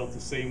said, I felt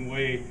the same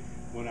way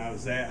when I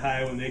was that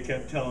high, when they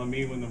kept telling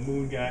me when the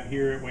moon got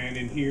here, it went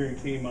in here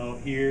and came out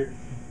here.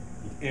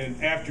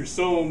 And after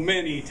so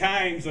many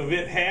times of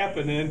it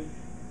happening,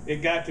 it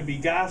got to be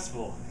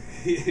gospel.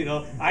 You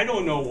know, I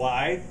don't know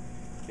why.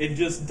 It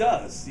just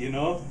does, you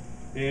know.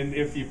 And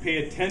if you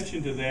pay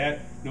attention to that,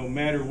 no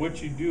matter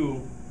what you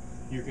do,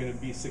 you're going to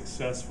be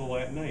successful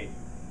at night.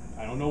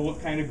 I don't know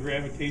what kind of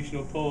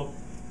gravitational pull.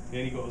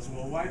 And he goes,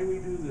 well, why do we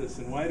do this?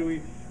 And why do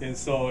we? And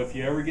so if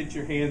you ever get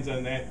your hands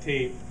on that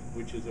tape,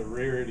 which is a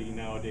rarity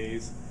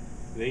nowadays,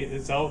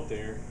 it's out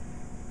there.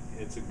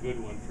 It's a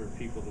good one for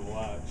people to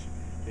watch.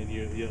 And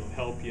it'll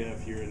help you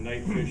if you're a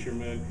night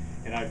fisherman.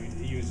 And I've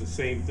used the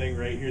same thing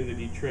right here in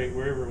the Detroit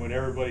River when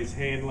everybody's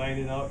hand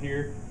lining out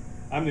here.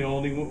 I'm the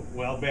only one,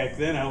 well, back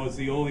then I was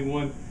the only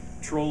one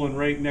trolling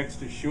right next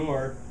to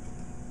shore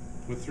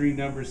with 3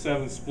 number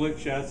 7 split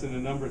shots and a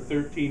number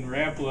 13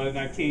 Rapala, and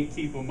I can't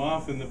keep them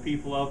off, and the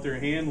people out there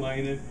hand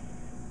lining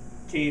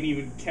can't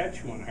even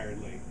catch one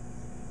hardly.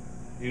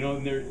 You know,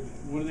 and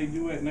what do they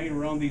do at night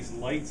around these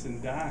lights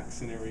and docks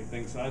and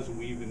everything? So I was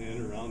weaving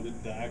in around the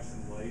docks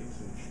and lights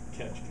and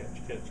catch.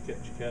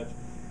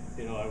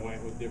 You know, I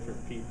went with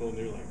different people, and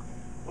they're like,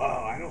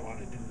 wow, I don't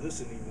want to do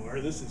this anymore.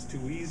 This is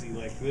too easy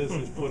like this.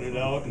 Just put it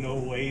out, no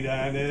weight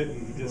on it,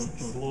 and just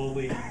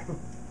slowly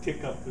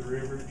tick up the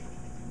river,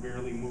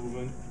 barely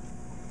moving.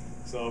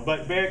 So,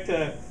 but back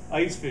to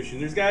ice fishing.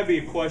 There's got to be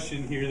a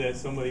question here that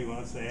somebody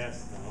wants to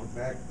ask now.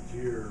 Back to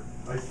your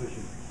ice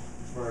fishing,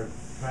 as far as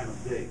time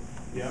of day.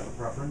 Yeah. You have a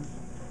preference?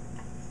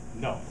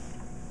 No,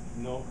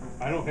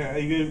 I don't have,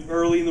 even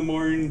early in the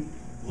morning,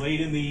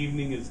 late in the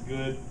evening is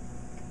good,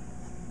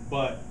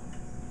 but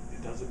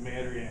it doesn't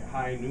matter at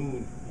high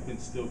noon, you can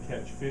still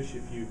catch fish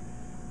if you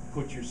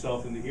put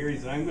yourself in the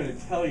areas. And I'm going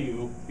to tell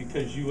you,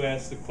 because you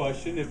asked the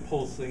question, it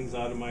pulls things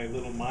out of my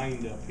little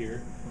mind up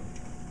here,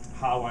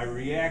 how I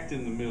react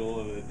in the middle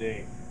of the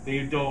day.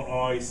 They don't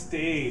always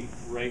stay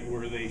right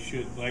where they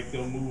should, like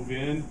they'll move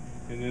in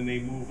and then they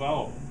move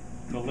out.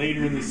 The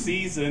later in the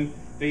season,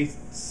 they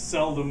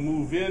seldom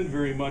move in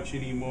very much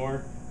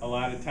anymore. A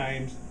lot of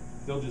times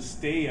they'll just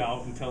stay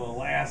out until the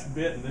last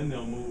bit and then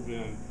they'll move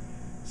in.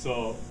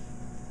 So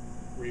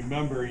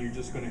remember, you're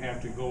just going to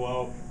have to go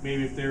out,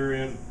 maybe if they're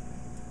in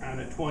on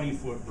a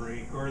 20-foot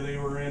break, or they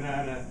were in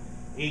on a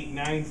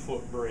 8-9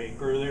 foot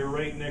break, or they're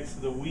right next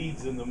to the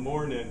weeds in the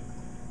morning.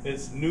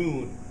 It's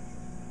noon.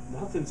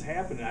 Nothing's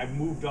happening. I've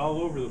moved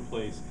all over the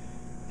place.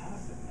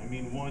 Nothing. I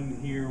mean, one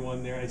here,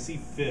 one there. I see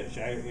fish.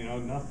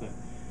 Nothing.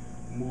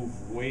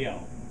 Move way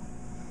out.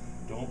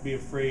 Don't be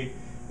afraid.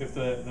 If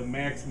the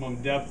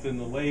maximum depth in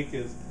the lake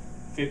is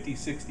 50,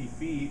 60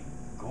 feet,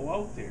 go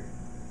out there.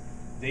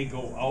 They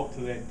go out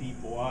to that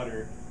deep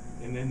water,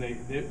 and then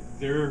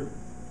they're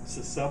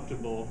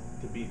susceptible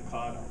to being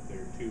caught out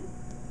there too.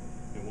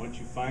 And once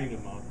you find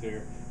them out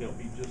there, they'll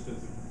be just as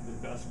the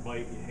best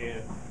bite you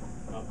had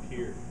up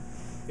here.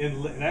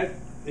 In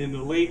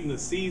the late in the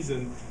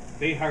season,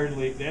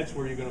 that's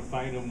where you're going to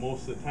find them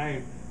most of the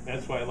time.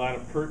 That's why a lot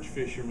of perch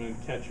fishermen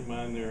catch them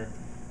on their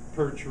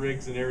perch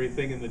rigs and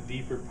everything in the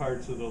deeper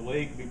parts of the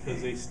lake,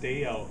 because they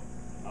stay out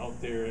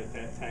there at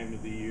that time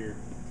of the year.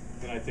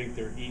 And I think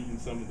they're eating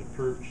some of the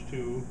perch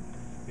too,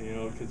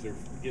 because they're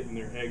getting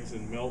their eggs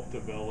and milk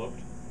developed.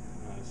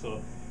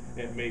 So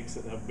that makes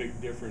a big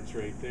difference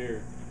right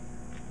there.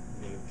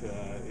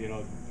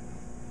 But,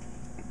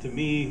 to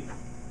me,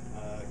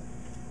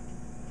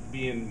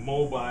 being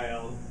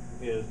mobile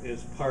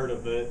is part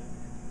of it,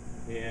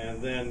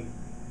 and then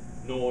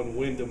knowing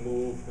when to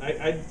move.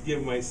 I'd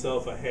give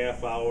myself a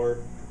half hour,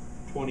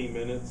 20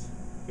 minutes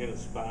in a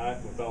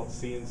spot without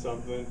seeing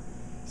something.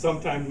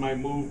 Sometimes my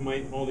move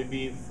might only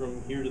be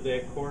from here to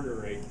that corner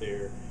right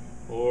there,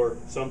 or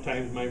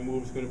sometimes my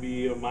move's going to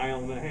be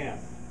 1.5 miles.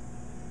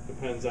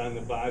 Depends on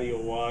the body of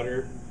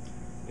water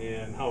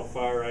and how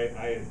far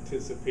I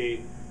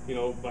anticipate,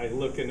 by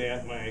looking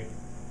at my,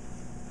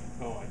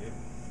 I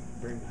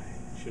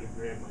should have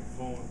grabbed my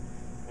phone.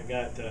 I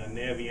got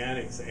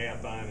Navionics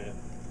app on it,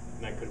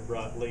 and I could have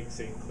brought Lake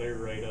St. Clair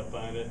right up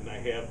on it, and I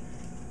have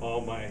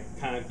all my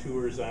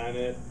contours on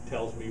it.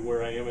 Tells me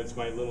where I am. It's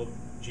my little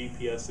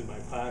GPS in my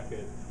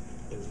pocket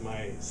is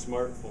my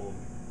smartphone.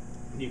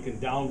 You can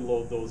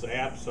download those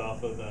apps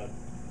off of the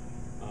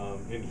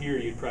and here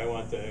you'd probably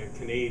want the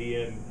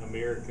Canadian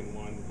American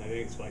one. I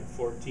think it's like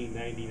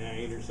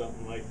 $14.99 or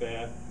something like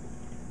that.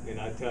 And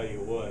I tell you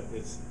what,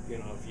 it's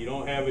if you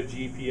don't have a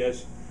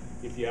GPS,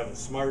 if you have a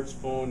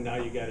smartphone, now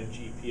you got a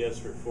GPS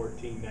for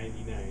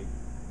 $14.99,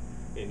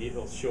 and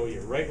it'll show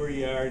you right where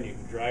you are, and you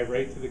can drive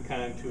right to the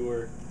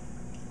contour,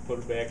 put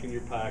it back in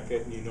your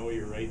pocket, and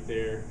you're right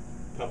there.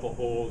 A couple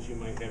holes you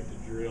might have to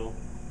drill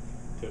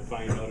to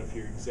find out if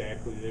you're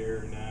exactly there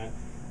or not.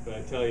 But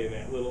I tell you,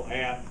 that little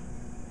app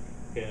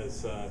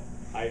has,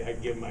 I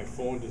give my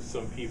phone to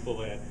some people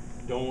that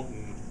don't,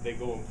 and they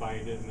go and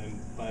find it, and then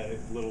by a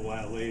little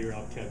while later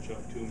I'll catch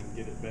up to them and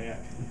get it back.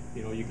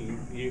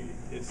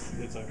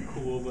 It's a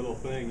cool little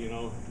thing,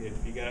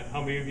 If you got,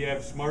 how many of you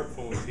have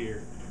smartphones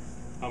here?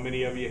 How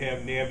many of you have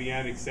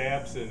Navionics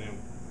apps in them?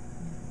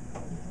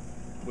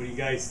 What do you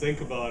guys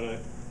think about it?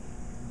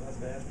 Not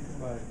bad. You can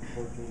buy it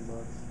for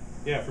 $14.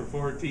 Yeah, for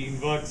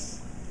 $14,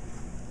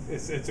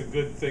 it's a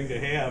good thing to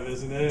have,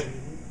 isn't it?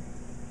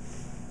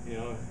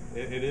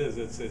 It is.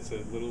 It's a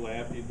little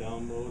app you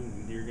download,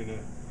 and you're gonna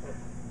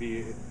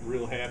be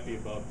real happy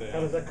about that. How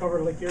does that cover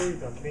Lake Erie,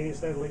 the Canadian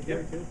side of Lake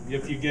Erie too?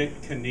 If you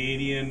get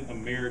Canadian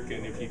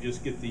American, if you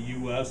just get the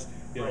U.S.,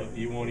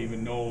 you won't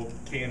even know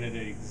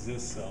Canada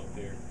exists out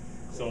there.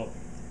 So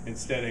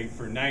instead of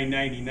for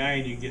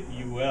 $9.99, you get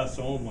U.S.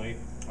 only,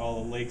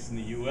 all the lakes in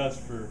the U.S.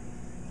 for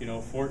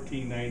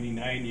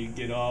 $14.99. You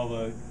get all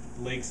the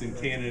lakes in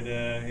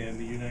Canada and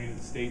the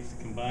United States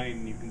combined,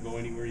 and you can go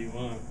anywhere you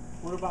want.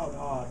 What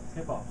about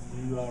tip-ups?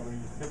 Do you ever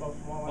use tip-ups?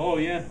 Oh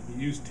yeah,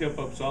 you use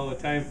tip-ups all the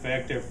time. In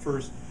fact, our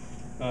first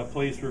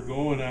place we're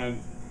going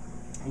on,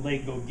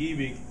 Lake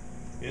Ogeechobee,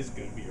 it's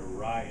going to be a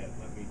riot,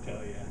 let me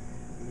tell you.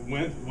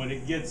 when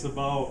it gets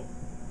about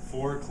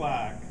 4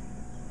 o'clock,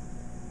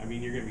 I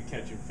mean, you're going to be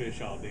catching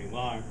fish all day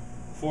long.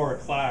 4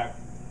 o'clock,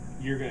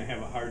 you're going to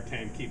have a hard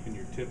time keeping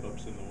your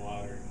tip-ups in the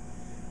water.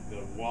 The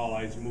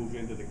walleyes move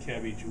into the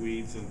cabbage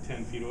weeds and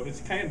 10 feet over.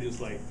 It's kind of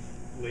just like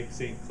Lake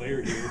St.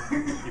 Clair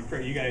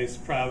here. You guys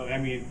probably, I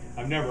mean,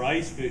 I've never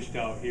ice fished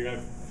out here.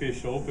 I've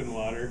fished open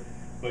water,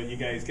 but you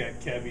guys got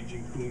cabbage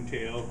and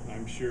coontail.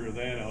 I'm sure of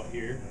that out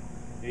here.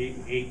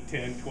 8,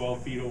 10,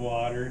 12 feet of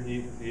water.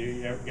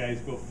 You guys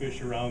go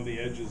fish around the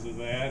edges of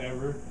that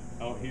ever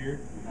out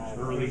here?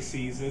 Early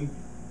season?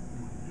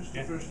 Used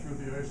to fish through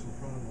the ice in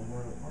front of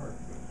Memorial Park.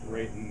 But,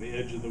 Right in the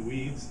edge of the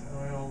weeds?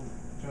 Well,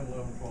 10,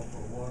 11, 12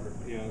 foot of water,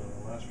 but Yeah.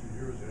 the last few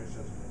years the ice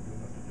hasn't been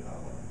good enough to get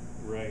out of.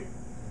 Right.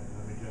 And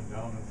then again,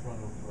 down in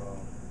front of,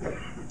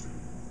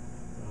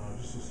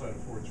 just the side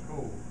of Ford's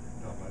Cove,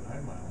 down by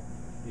 9 Mile,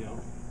 Yeah.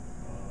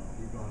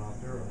 we've gone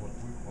out there on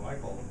what I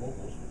call the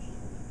mobiles, which is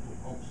little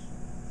pumps.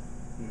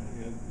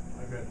 And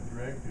I've had to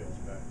drag pails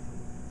back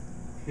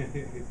for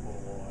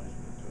full walleyes,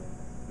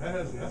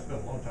 but that's been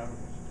a long time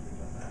ago since we've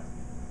done that.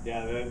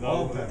 yeah,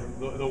 All of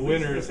them. the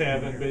winters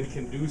haven't been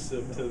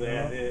conducive to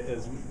that,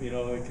 as you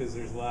know, because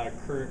there's a lot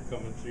of current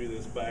coming through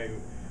this body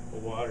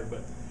of water.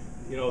 But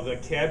you know, the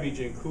cabbage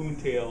and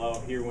coontail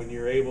out here, when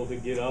you're able to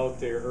get out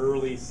there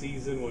early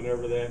season,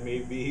 whenever that may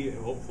be,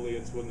 and hopefully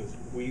it's when the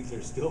weeds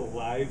are still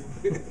alive.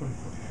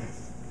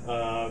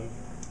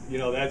 You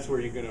know, that's where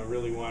you're going to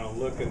really want to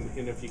look.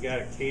 And if you got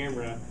a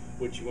camera,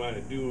 what you want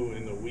to do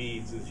in the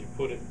weeds is you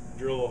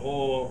drill a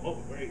hole.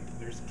 Oh, right,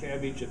 there's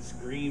cabbage. It's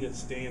green. It's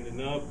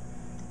standing up.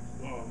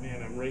 Oh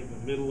man, I'm right in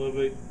the middle of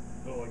it.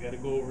 Oh, I got to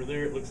go over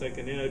there. It looks like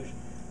an edge.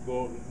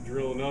 Go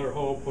drill another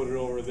hole. Put it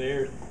over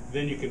there.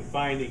 Then you can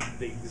find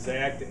the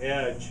exact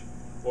edge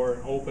or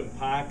an open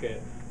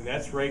pocket, and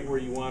that's right where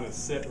you want to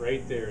sit.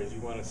 Right there is you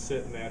want to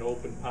sit in that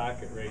open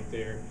pocket right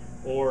there,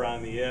 or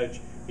on the edge,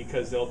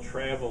 because they'll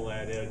travel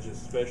that edge,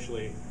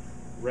 especially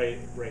right.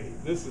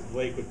 This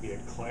lake would be a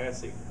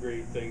classic,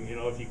 great thing. You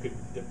know, if you could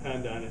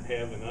depend on it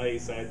having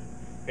ice, I'd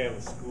have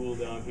a school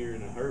down here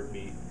in a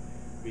heartbeat,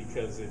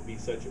 because it'd be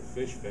such a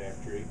fish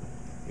factory,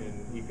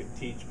 and you could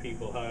teach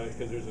people how,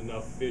 because there's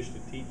enough fish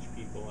to teach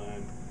people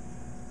on.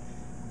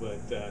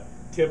 But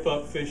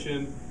tip-up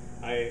fishing,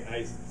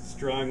 I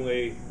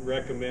strongly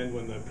recommend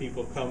when the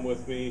people come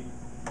with me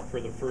for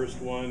the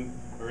first one,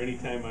 or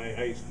anytime I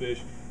ice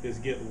fish, is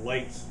get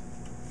lights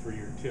for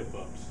your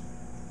tip-ups.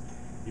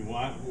 You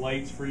want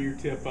lights for your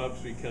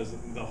tip-ups because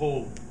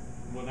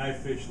when I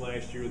fished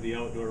last year with the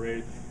outdoor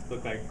race, it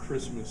looked like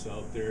Christmas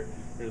out there.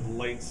 There's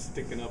lights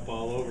sticking up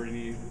all over, and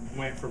you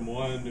went from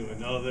one to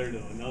another,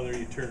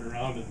 you turn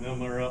around and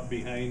them are up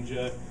behind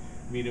you. I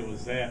mean, it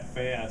was that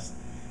fast.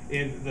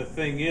 And the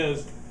thing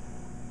is,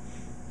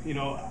 you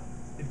know,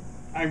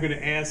 I'm going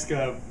to ask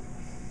a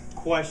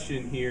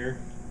question here,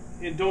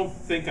 and don't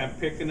think I'm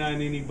picking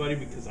on anybody,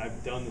 because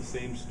I've done the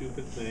same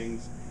stupid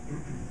things,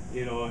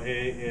 you know.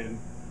 And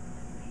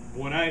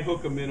when I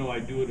hook a minnow, I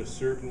do it a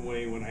certain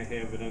way when I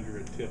have it under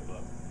a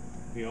tip-up.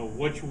 You know,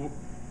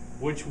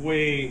 which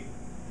way,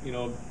 you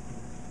know,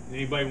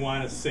 anybody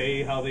want to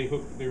say how they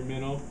hook their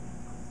minnow?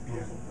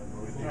 Yeah.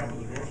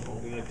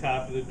 In the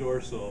top of the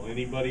dorsal.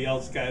 Anybody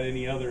else got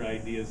any other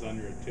ideas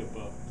under a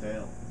tip-up?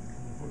 Tail.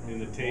 In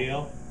the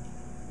tail?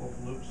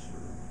 Both lips.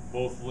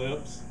 Both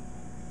lips?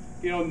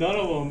 You know, none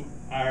of them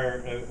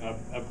are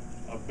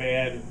a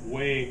bad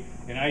way.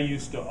 And I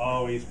used to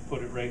always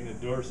put it right in the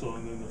dorsal,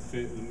 and then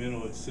the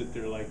minnow would sit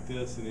there like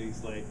this, and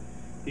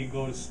he'd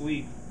go to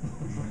sleep.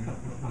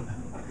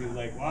 He's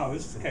like, wow,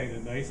 this is kind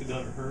of nice. It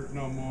doesn't hurt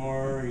no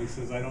more. He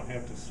says, I don't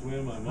have to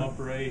swim. I'm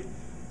upright.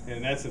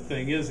 And that's the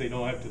thing is, they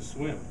don't have to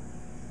swim.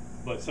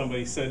 But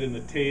somebody said in the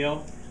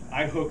tail,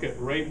 I hook it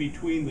right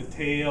between the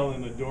tail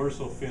and the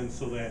dorsal fin,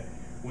 so that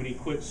when he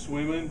quits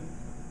swimming,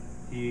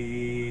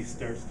 he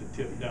starts to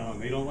tip down.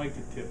 They don't like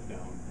to tip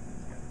down.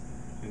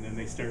 And then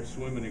they start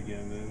swimming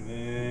again, and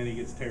then he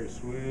gets tired of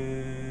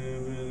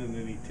swimming, and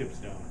then he tips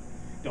down.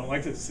 Don't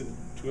like to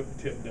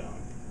tip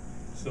down.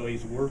 So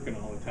he's working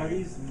all the time. Are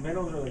these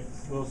minnows, or like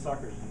little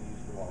suckers you use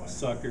for walleye?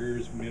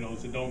 Suckers,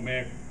 minnows, it don't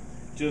matter.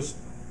 Just,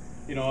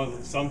 you know,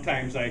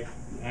 sometimes I'm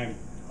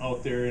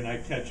out there and I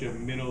catch a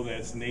minnow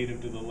that's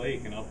native to the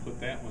lake, and I'll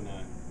put that one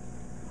on.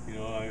 You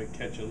know, I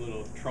catch a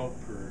little trout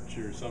perch,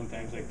 or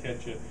sometimes I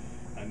catch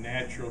a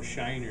natural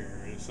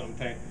shiner, and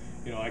sometimes,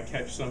 you know, I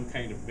catch some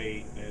kind of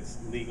bait that's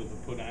legal to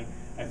put on.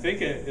 I think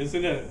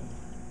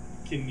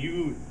can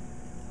you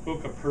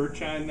hook a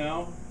perch on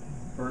now?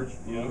 Perch,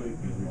 Yeah,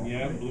 bluegill.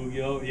 yeah,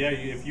 bluegill. Yeah,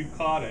 if you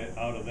caught it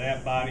out of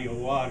that body of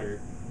water,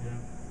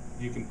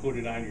 you can put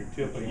it on your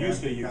tip. But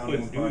used to you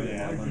couldn't do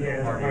that.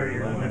 Yeah, part of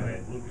your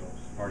limit.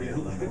 Part of your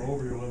limit.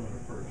 Over your limit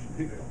of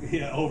perch.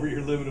 Yeah, over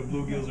your limit of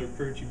bluegills or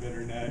perch, you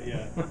better not.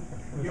 Yeah.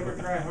 You ever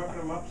try hooking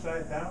them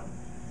upside down?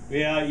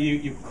 Yeah,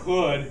 you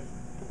could,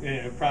 and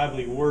it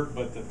probably work,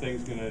 but the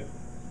thing's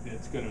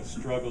it's gonna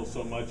struggle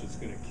so much it's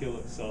gonna kill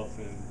itself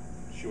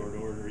in short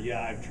order.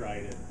 Yeah, I've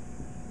tried it,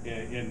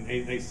 and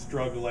they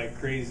struggle like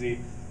crazy.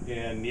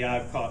 And yeah,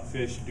 I've caught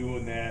fish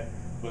doing that.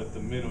 but the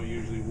minnow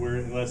usually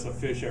unless the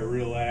fish are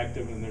real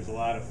active and there's a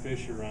lot of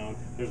fish around.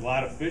 There's a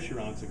lot of fish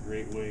around. It's a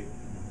great way.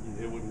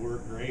 It would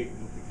work great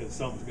because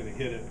something's going to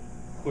hit it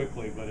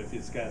quickly. But if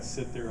it's got to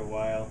sit there a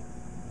while,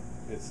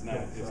 it's not.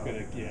 It's going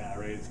to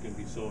It's going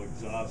to be so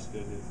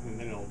exhausted, and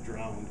then it'll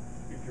drown.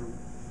 If you're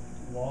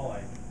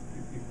walleye,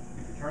 if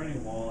you're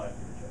targeting walleye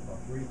for your tip off,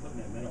 where are you putting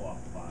that minnow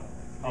off the bottom?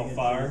 How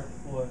far?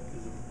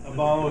 Is it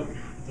About.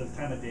 Does the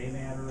time of day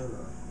matter,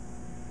 or?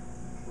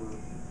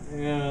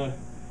 Yeah,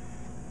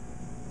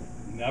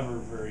 never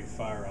very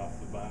far off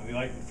the bottom. I mean,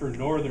 like for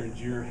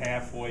northerns, you're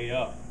halfway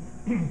up,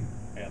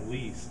 at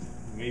least,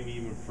 maybe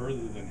even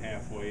further than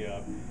halfway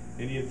up.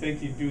 And you'd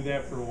think you'd do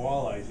that for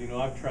walleyes. You know,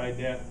 I've tried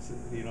that.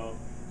 You know,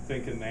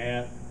 thinking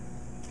that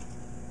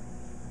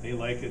they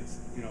like it.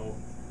 You know,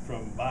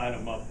 from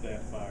bottom up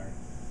that far,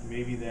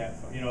 maybe that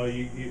far. You know,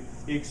 you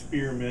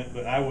experiment,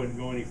 but I wouldn't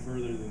go any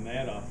further than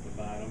that off the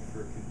bottom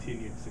for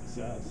continued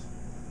success.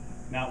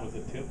 Not with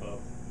a tip up.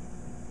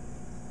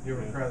 You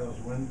ever try those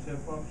wind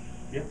tip-ups?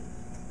 Yep.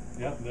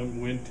 Yep,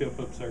 them wind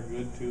tip-ups are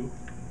good too.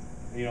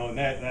 You know, and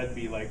that'd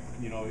be like,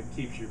 you know, it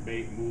keeps your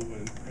bait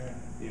moving. Yeah.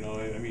 You know,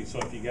 I mean, so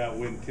if you got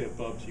wind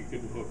tip-ups, you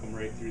could hook them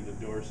right through the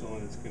dorsal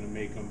and it's going to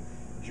make them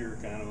jerk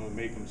on them and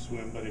make them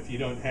swim. But if you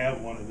don't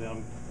have one of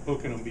them,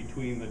 hooking them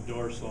between the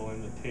dorsal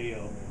and the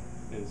tail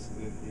is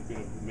you're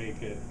going to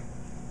make it,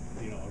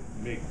 you know,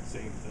 make the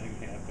same thing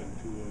happen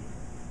to them.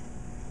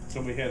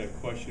 Somebody had a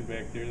question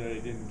back there that I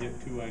didn't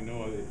get to. I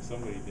know that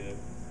somebody did.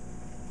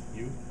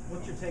 You?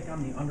 What's your take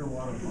on the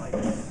underwater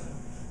lights?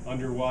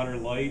 Underwater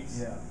lights?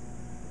 Yeah.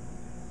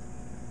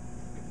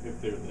 If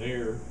they're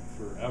there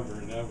forever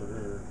and ever,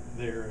 or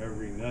there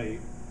every night,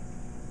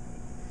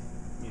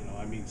 you know,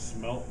 I mean,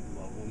 smelt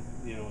love them,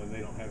 you know, and they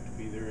don't have to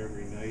be there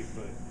every night,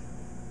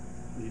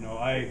 but, you know,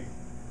 I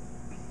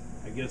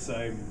guess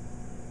I'm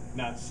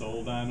not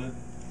sold on it.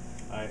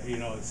 You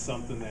know, it's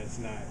something that's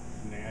not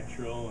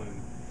natural,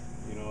 and,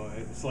 you know,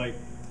 it's like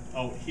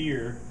out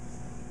here,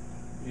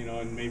 you know,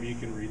 and maybe you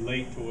can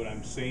relate to what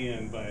I'm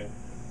saying, but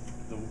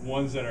the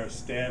ones that are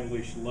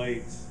established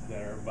lights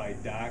that are by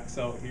docks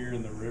out here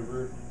in the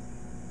river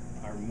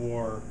are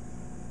more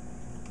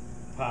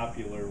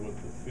popular with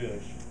the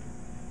fish.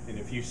 And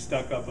if you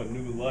stuck up a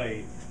new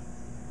light,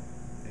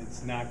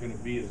 it's not going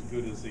to be as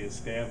good as the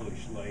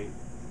established light,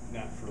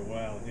 not for a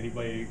while.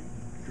 Anybody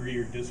agree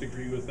or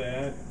disagree with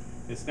that?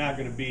 It's not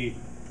going to be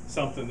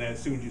something that as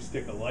soon as you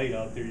stick a light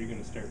out there, you're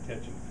going to start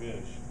catching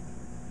fish.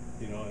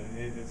 You know,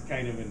 it's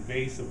kind of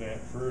invasive at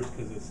first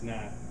because it's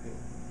not.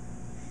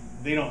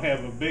 They don't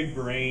have a big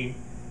brain,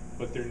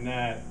 but they're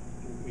not.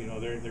 You know,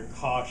 they're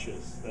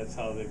cautious. That's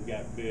how they've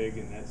got big,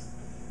 and that's,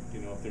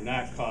 you know, if they're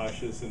not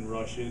cautious and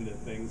rush into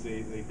things,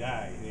 they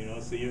die. You know,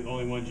 so you're the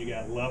only ones you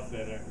got left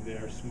that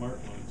are smart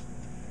ones.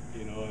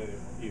 You know,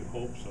 you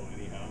hope so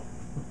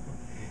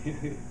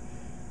anyhow.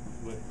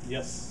 But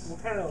yes.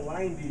 What kind of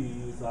line do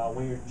you use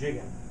when you're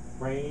jigging?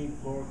 Braid,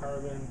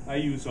 fluorocarbon? I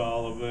use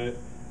all of it.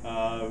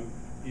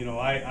 You know,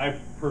 I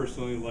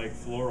personally like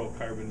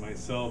fluorocarbon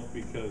myself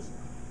because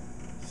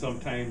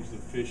sometimes the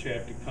fish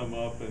have to come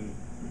up and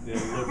they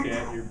look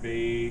at your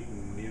bait,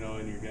 and you know,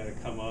 and you got to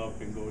come up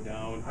and go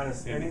down. On a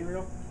spinning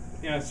reel?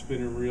 Yeah,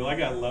 spinning reel. I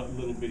got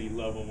little bitty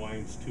level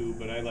lines too,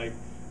 but I like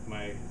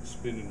my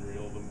spinning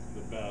reel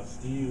the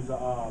best. Do you use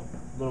a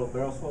little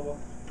barrel swivel?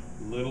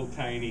 Little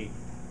tiny,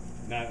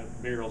 not a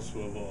barrel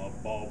swivel,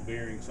 a ball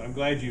bearing. So I'm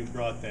glad you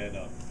brought that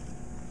up,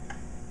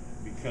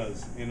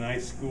 because in high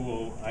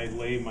school I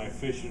lay my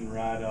fishing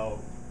rod out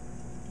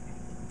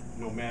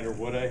no matter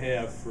what I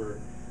have, for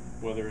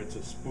whether it's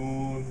a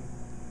spoon,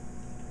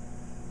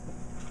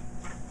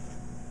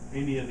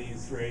 any of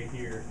these right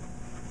here,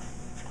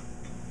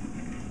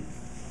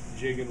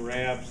 jig and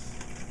wraps.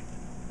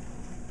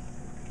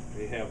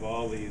 They have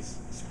all these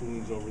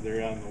spoons over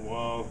there on the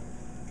wall.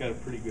 Got a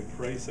pretty good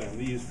price on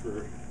these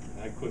for,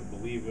 I couldn't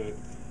believe it,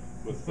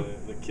 with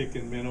the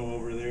kicking minnow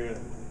over there.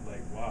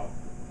 Like, wow,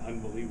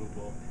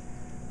 unbelievable.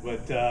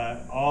 But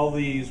all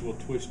these will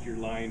twist your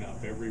line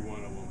up, every one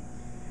of them.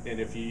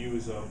 And if you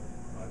use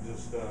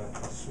just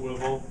a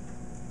swivel,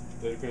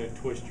 they're going to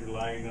twist your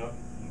line up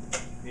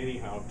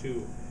anyhow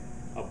too.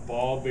 A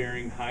ball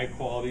bearing, high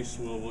quality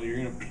swivel, you're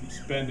going to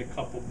spend a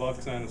couple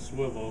bucks on a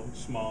swivel,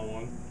 small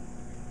one.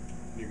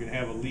 You're going to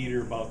have a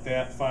leader about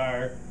that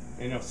far,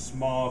 and a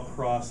small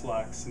cross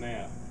lock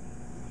snap.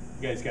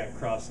 You guys got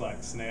cross lock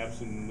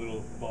snaps and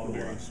little ball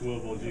bearing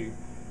swivels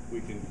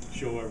we can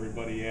show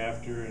everybody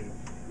after,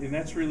 and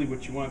that's really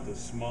what you want, the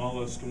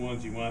smallest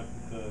ones. You want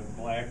the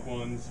black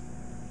ones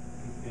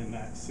and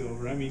not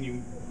silver. I mean,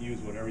 you use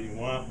whatever you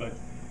want, but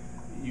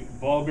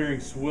ball bearing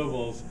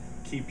swivels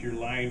keep your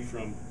line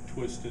from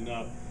twisting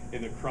up,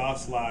 and the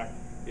cross lock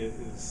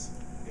is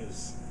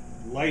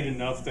light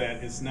enough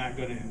that it's not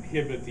going to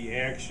inhibit the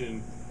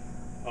action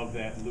of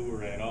that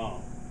lure at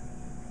all.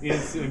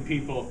 And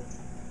people,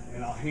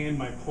 and I'll hand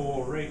my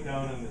pole right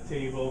down on the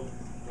table.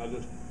 I'll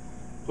just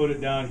put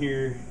it down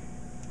here,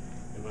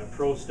 and my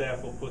pro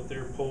staff will put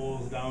their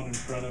poles down in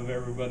front of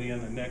everybody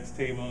on the next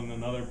table, and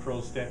another pro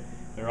staff.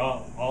 They're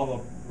all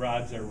the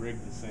rods are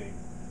rigged the same.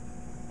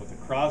 with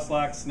a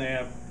cross-lock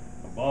snap,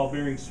 a ball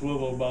bearing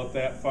swivel about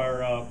that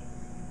far up,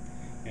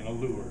 and a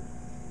lure.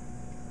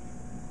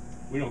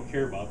 We don't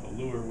care about the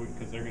lure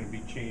because they're going to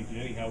be changed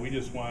anyhow. We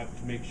just want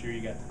to make sure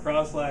you got the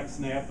cross-lock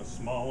snap, a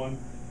small one,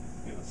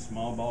 and a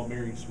small ball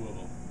bearing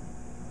swivel.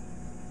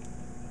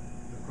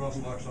 The cross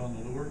lock's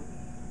on the lure?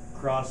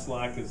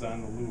 Cross-lock is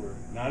on the lure,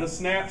 not a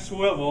snap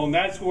swivel, and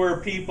that's where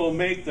people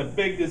make the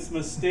biggest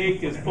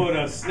mistake is put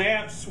a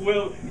snap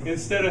swivel,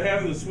 instead of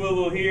having the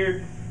swivel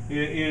here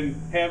and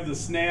have the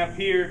snap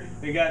here,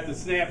 they got the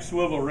snap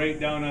swivel right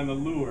down on the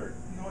lure.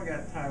 No, I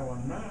gotta tie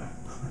one knot.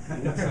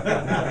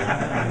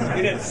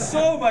 And it's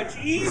so much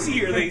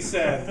easier, they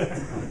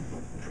said.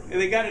 And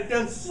they got it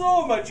done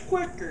so much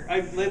quicker.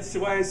 That's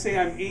why I say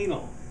I'm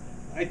anal.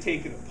 I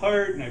take it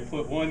apart and I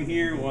put one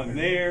here, one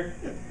there.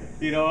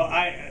 You know,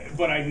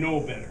 but I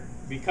know better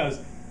because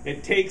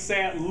it takes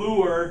that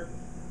lure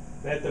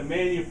that the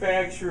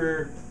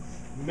manufacturer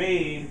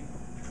made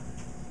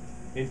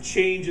and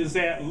changes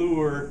that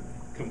lure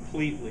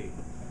completely.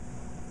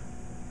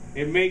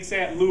 It makes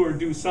that lure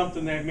do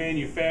something that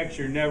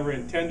manufacturer never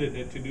intended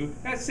it to do.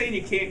 Not saying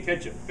you can't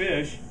catch a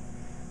fish,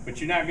 but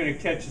you're not going to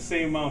catch the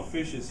same amount of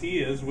fish as he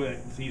is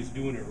when he's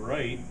doing it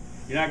right.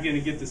 You're not going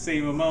to get the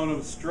same amount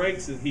of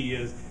strikes as he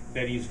is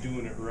that he's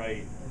doing it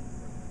right.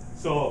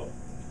 So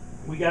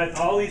we got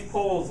all these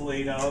poles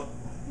laid out.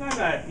 I'm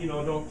not,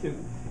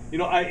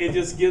 it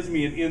just gives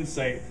me an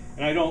insight,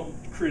 and I don't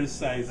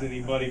criticize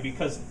anybody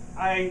because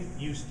I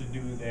used to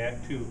do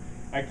that too.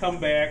 I come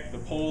back, the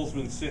pole's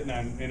been sitting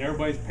on, and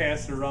everybody's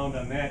passed around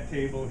on that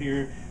table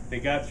here. They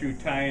got through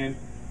tying.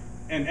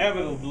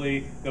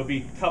 Inevitably, there'll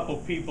be a couple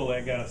people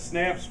that got a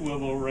snap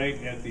swivel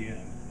right at the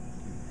end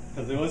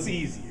because it was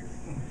easier.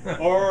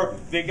 Or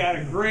they got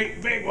a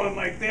great big one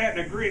like that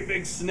and a great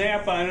big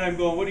snap on it. I'm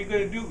going, what are you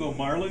going to do? Go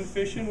marlin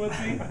fishing with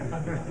me?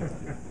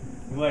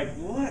 I'm like,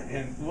 what?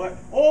 And what?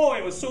 Oh,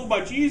 it was so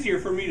much easier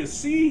for me to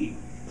see.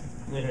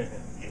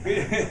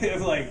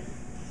 It's like,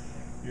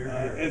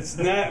 it's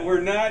not.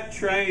 We're not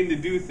trying to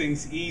do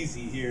things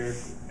easy here.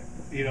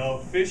 You know,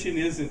 fishing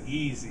isn't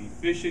easy.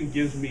 Fishing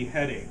gives me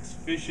headaches.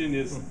 Fishing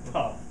is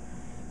tough.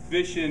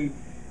 Fishing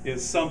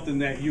is something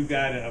that you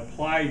got to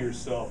apply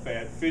yourself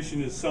at.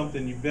 Fishing is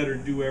something you better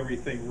do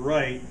everything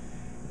right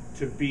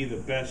to be the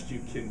best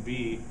you can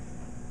be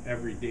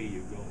every day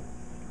you go.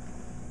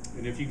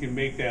 And if you can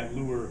make that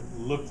lure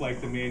look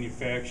like the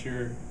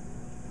manufacturer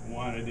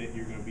wanted it,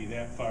 you're going to be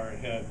that far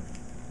ahead.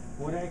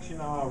 What action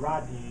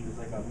rod do you use?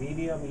 Like a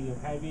medium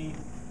heavy?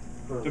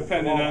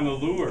 Depending on the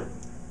lure.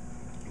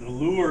 The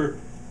lure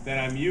that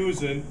I'm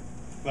using,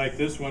 like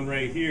this one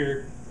right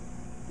here,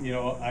 you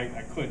know,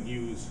 I couldn't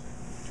use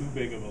too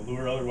big of a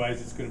lure,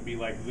 otherwise it's going to be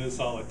like this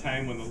all the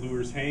time when the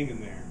lure's hanging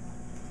there.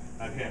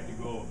 I'd have to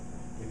go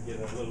and get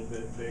a little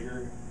bit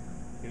bigger,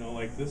 you know,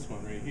 like this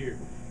one right here.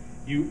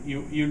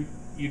 You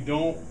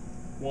don't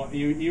want,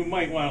 you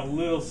might want a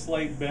little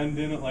slight bend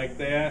in it like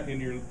that in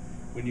your,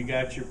 when you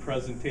got your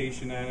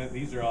presentation on it.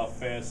 These are all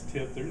fast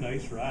tip. They're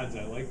nice rods.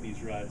 I like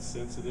these rods,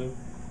 sensitive.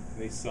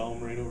 They sell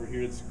them right over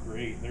here. It's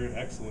great. They're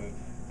excellent.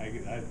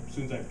 As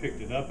soon as I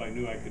picked it up, I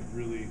knew I could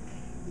really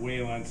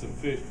whale on some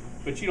fish.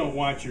 But you don't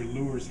want your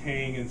lures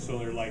hanging so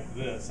they're like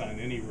this on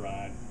any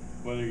rod.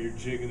 Whether you're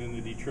jigging in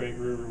the Detroit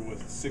River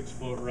with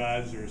 6-foot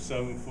rods or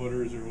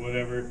 7-footers or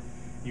whatever,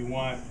 you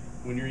want,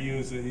 when you're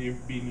using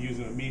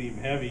a medium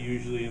heavy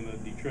usually in the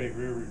Detroit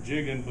River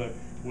jigging, but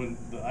when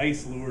the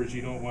ice lures,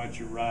 you don't want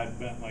your rod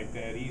bent like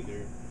that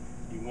either.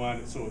 You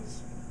want it so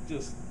it's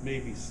just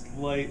maybe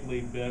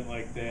slightly bent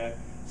like that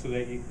so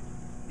that you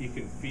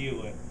can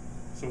feel it.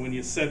 So when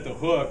you set the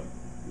hook,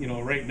 you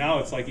know, right now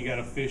it's like you got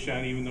a fish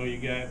on even though you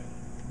got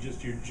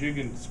just your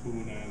jigging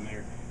spoon on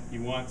there.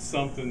 You want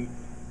something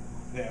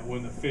that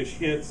when the fish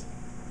hits,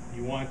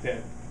 you want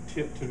that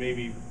tip to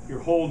maybe, you're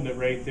holding it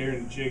right there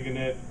and jigging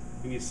it,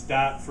 and you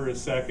stop for a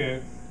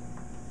second,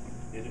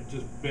 and it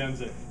just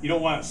bends it. You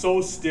don't want it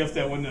so stiff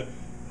that when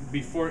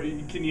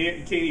you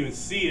can't even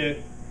see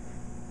it,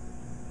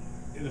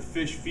 and the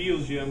fish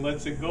feels you and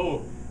lets it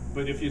go.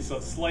 But if it's a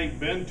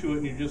slight bend to it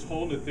and you're just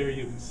holding it there,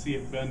 you can see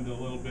it bend a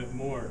little bit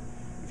more.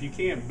 If you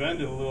can't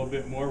bend it a little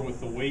bit more with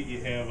the weight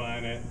you have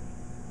on it,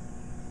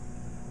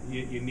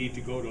 you need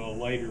to go to a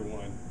lighter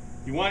one.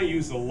 You want to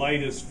use the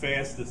lightest,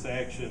 fastest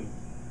action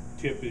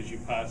tip as you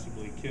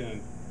possibly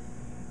can,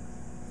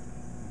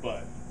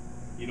 but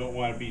you don't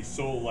want to be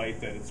so light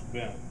that it's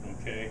bent,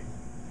 okay?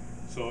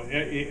 So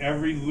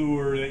every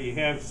lure that you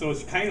have, so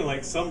it's kind of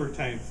like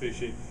summertime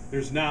fishing.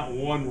 There's not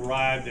one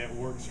rod that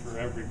works for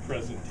every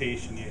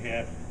presentation you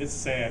have. It's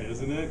sad,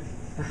 isn't it?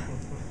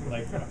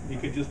 Like, you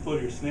could just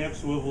put your snap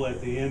swivel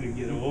at the end and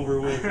get it over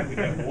with. You could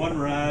have one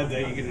rod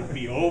that you could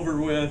be over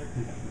with.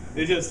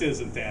 It just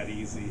isn't that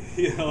easy,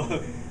 you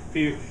know?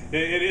 It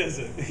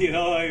isn't, you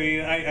know? I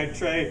mean, I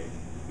try,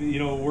 you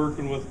know,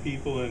 working with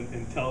people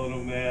and telling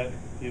them that,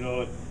 you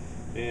know,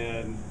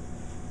 and,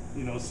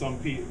 you know, some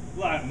people,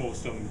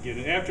 most of them get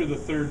it. After the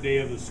third day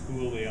of the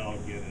school, they all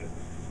get it.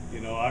 You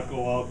know, I'll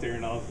go out there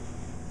and I'll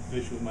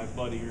fish with my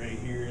buddy right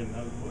here, and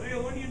I'll go, hey,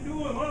 what are you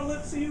doing? Well,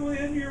 let's see you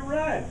end your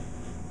rod.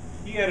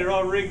 he had it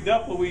all rigged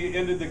up when we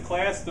ended the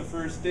class the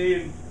first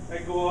day, and I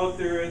go out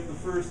there at the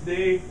first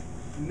day,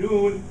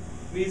 noon,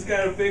 and he's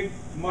got a big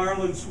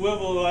marlin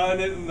swivel on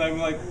it, and I'm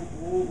like,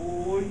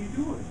 what are you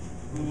doing?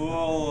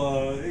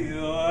 Well, you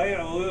know, I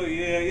don't know,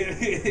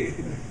 yeah.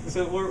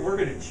 So we're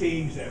going to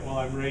change that while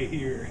I'm right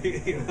here.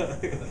 You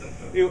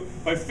know,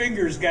 my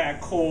fingers got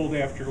cold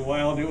after a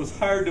while, and it was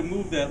hard to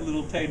move that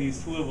little tiny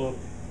swivel.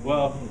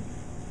 Well,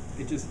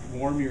 it just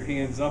warm your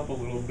hands up a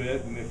little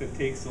bit, and if it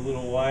takes a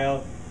little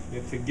while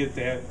to get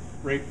that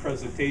right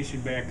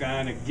presentation back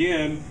on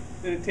again,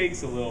 then it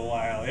takes a little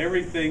while.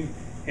 Everything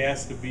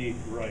has to be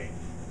right,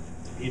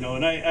 you know.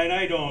 And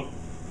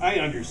I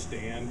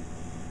understand.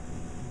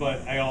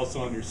 But I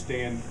also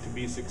understand to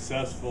be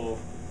successful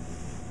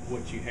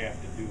what you have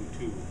to do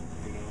too,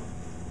 you know.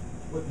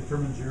 What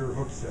determines your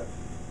hook set?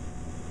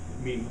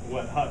 I mean,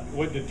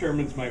 what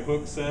determines my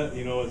hook set,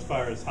 you know, as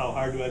far as how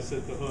hard do I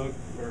set the hook?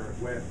 Or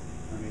When?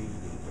 I mean,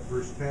 the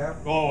first tap?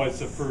 oh, it's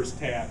the first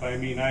tap. I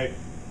mean, I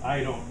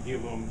don't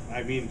give them,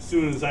 I mean, as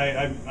soon as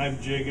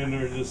I'm jigging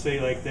or just say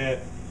like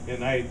that,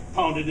 and I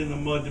pound it in the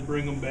mud to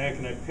bring them back,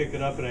 and I pick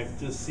it up and I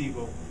just see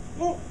go,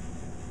 oh.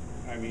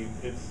 I mean,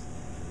 it's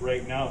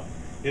right now.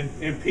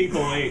 And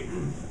people,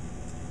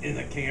 in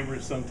the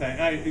cameras sometimes,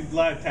 a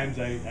lot of times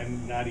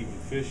I'm not even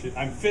fishing.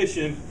 I'm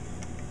fishing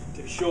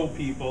to show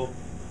people,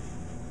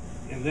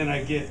 and then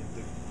I get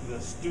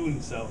the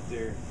students out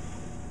there,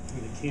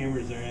 and the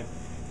cameras are in,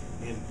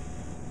 and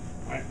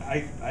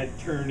I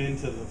turn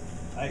into the,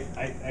 I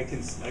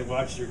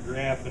watch their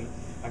graph, and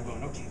I'm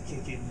going, okay,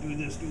 do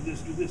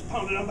this,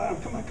 pound it on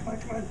bottom, come on,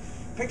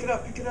 pick it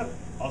up.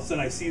 All of a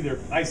sudden I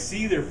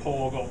see their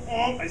pole go,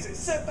 oh, I say,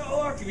 set the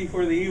hook,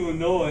 before they even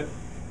know it.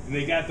 And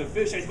they got the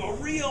fish, I go,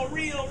 reel.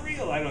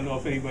 I don't know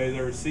if anybody's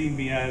ever seen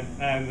me on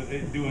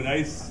doing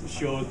ice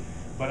shows,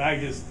 but I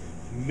just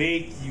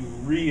make you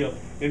reel.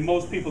 And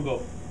most people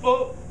go,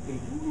 oh,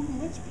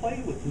 let's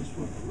play with this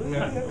one.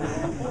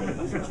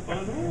 This is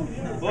fun. Oh,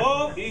 yeah.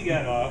 Oh, he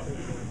got off.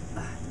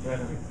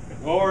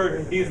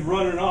 Or he's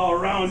running all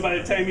around. By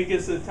the time he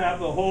gets to the top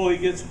of the hole, he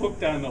gets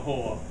hooked on the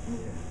hole.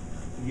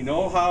 You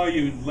know how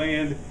you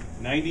land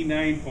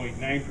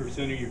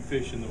 99.9% of your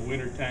fish in the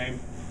wintertime?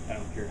 I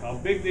don't care how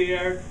big they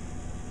are,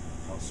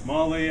 how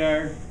small they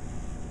are.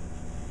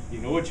 You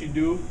know what you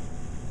do?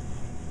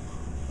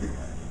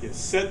 You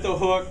set the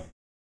hook,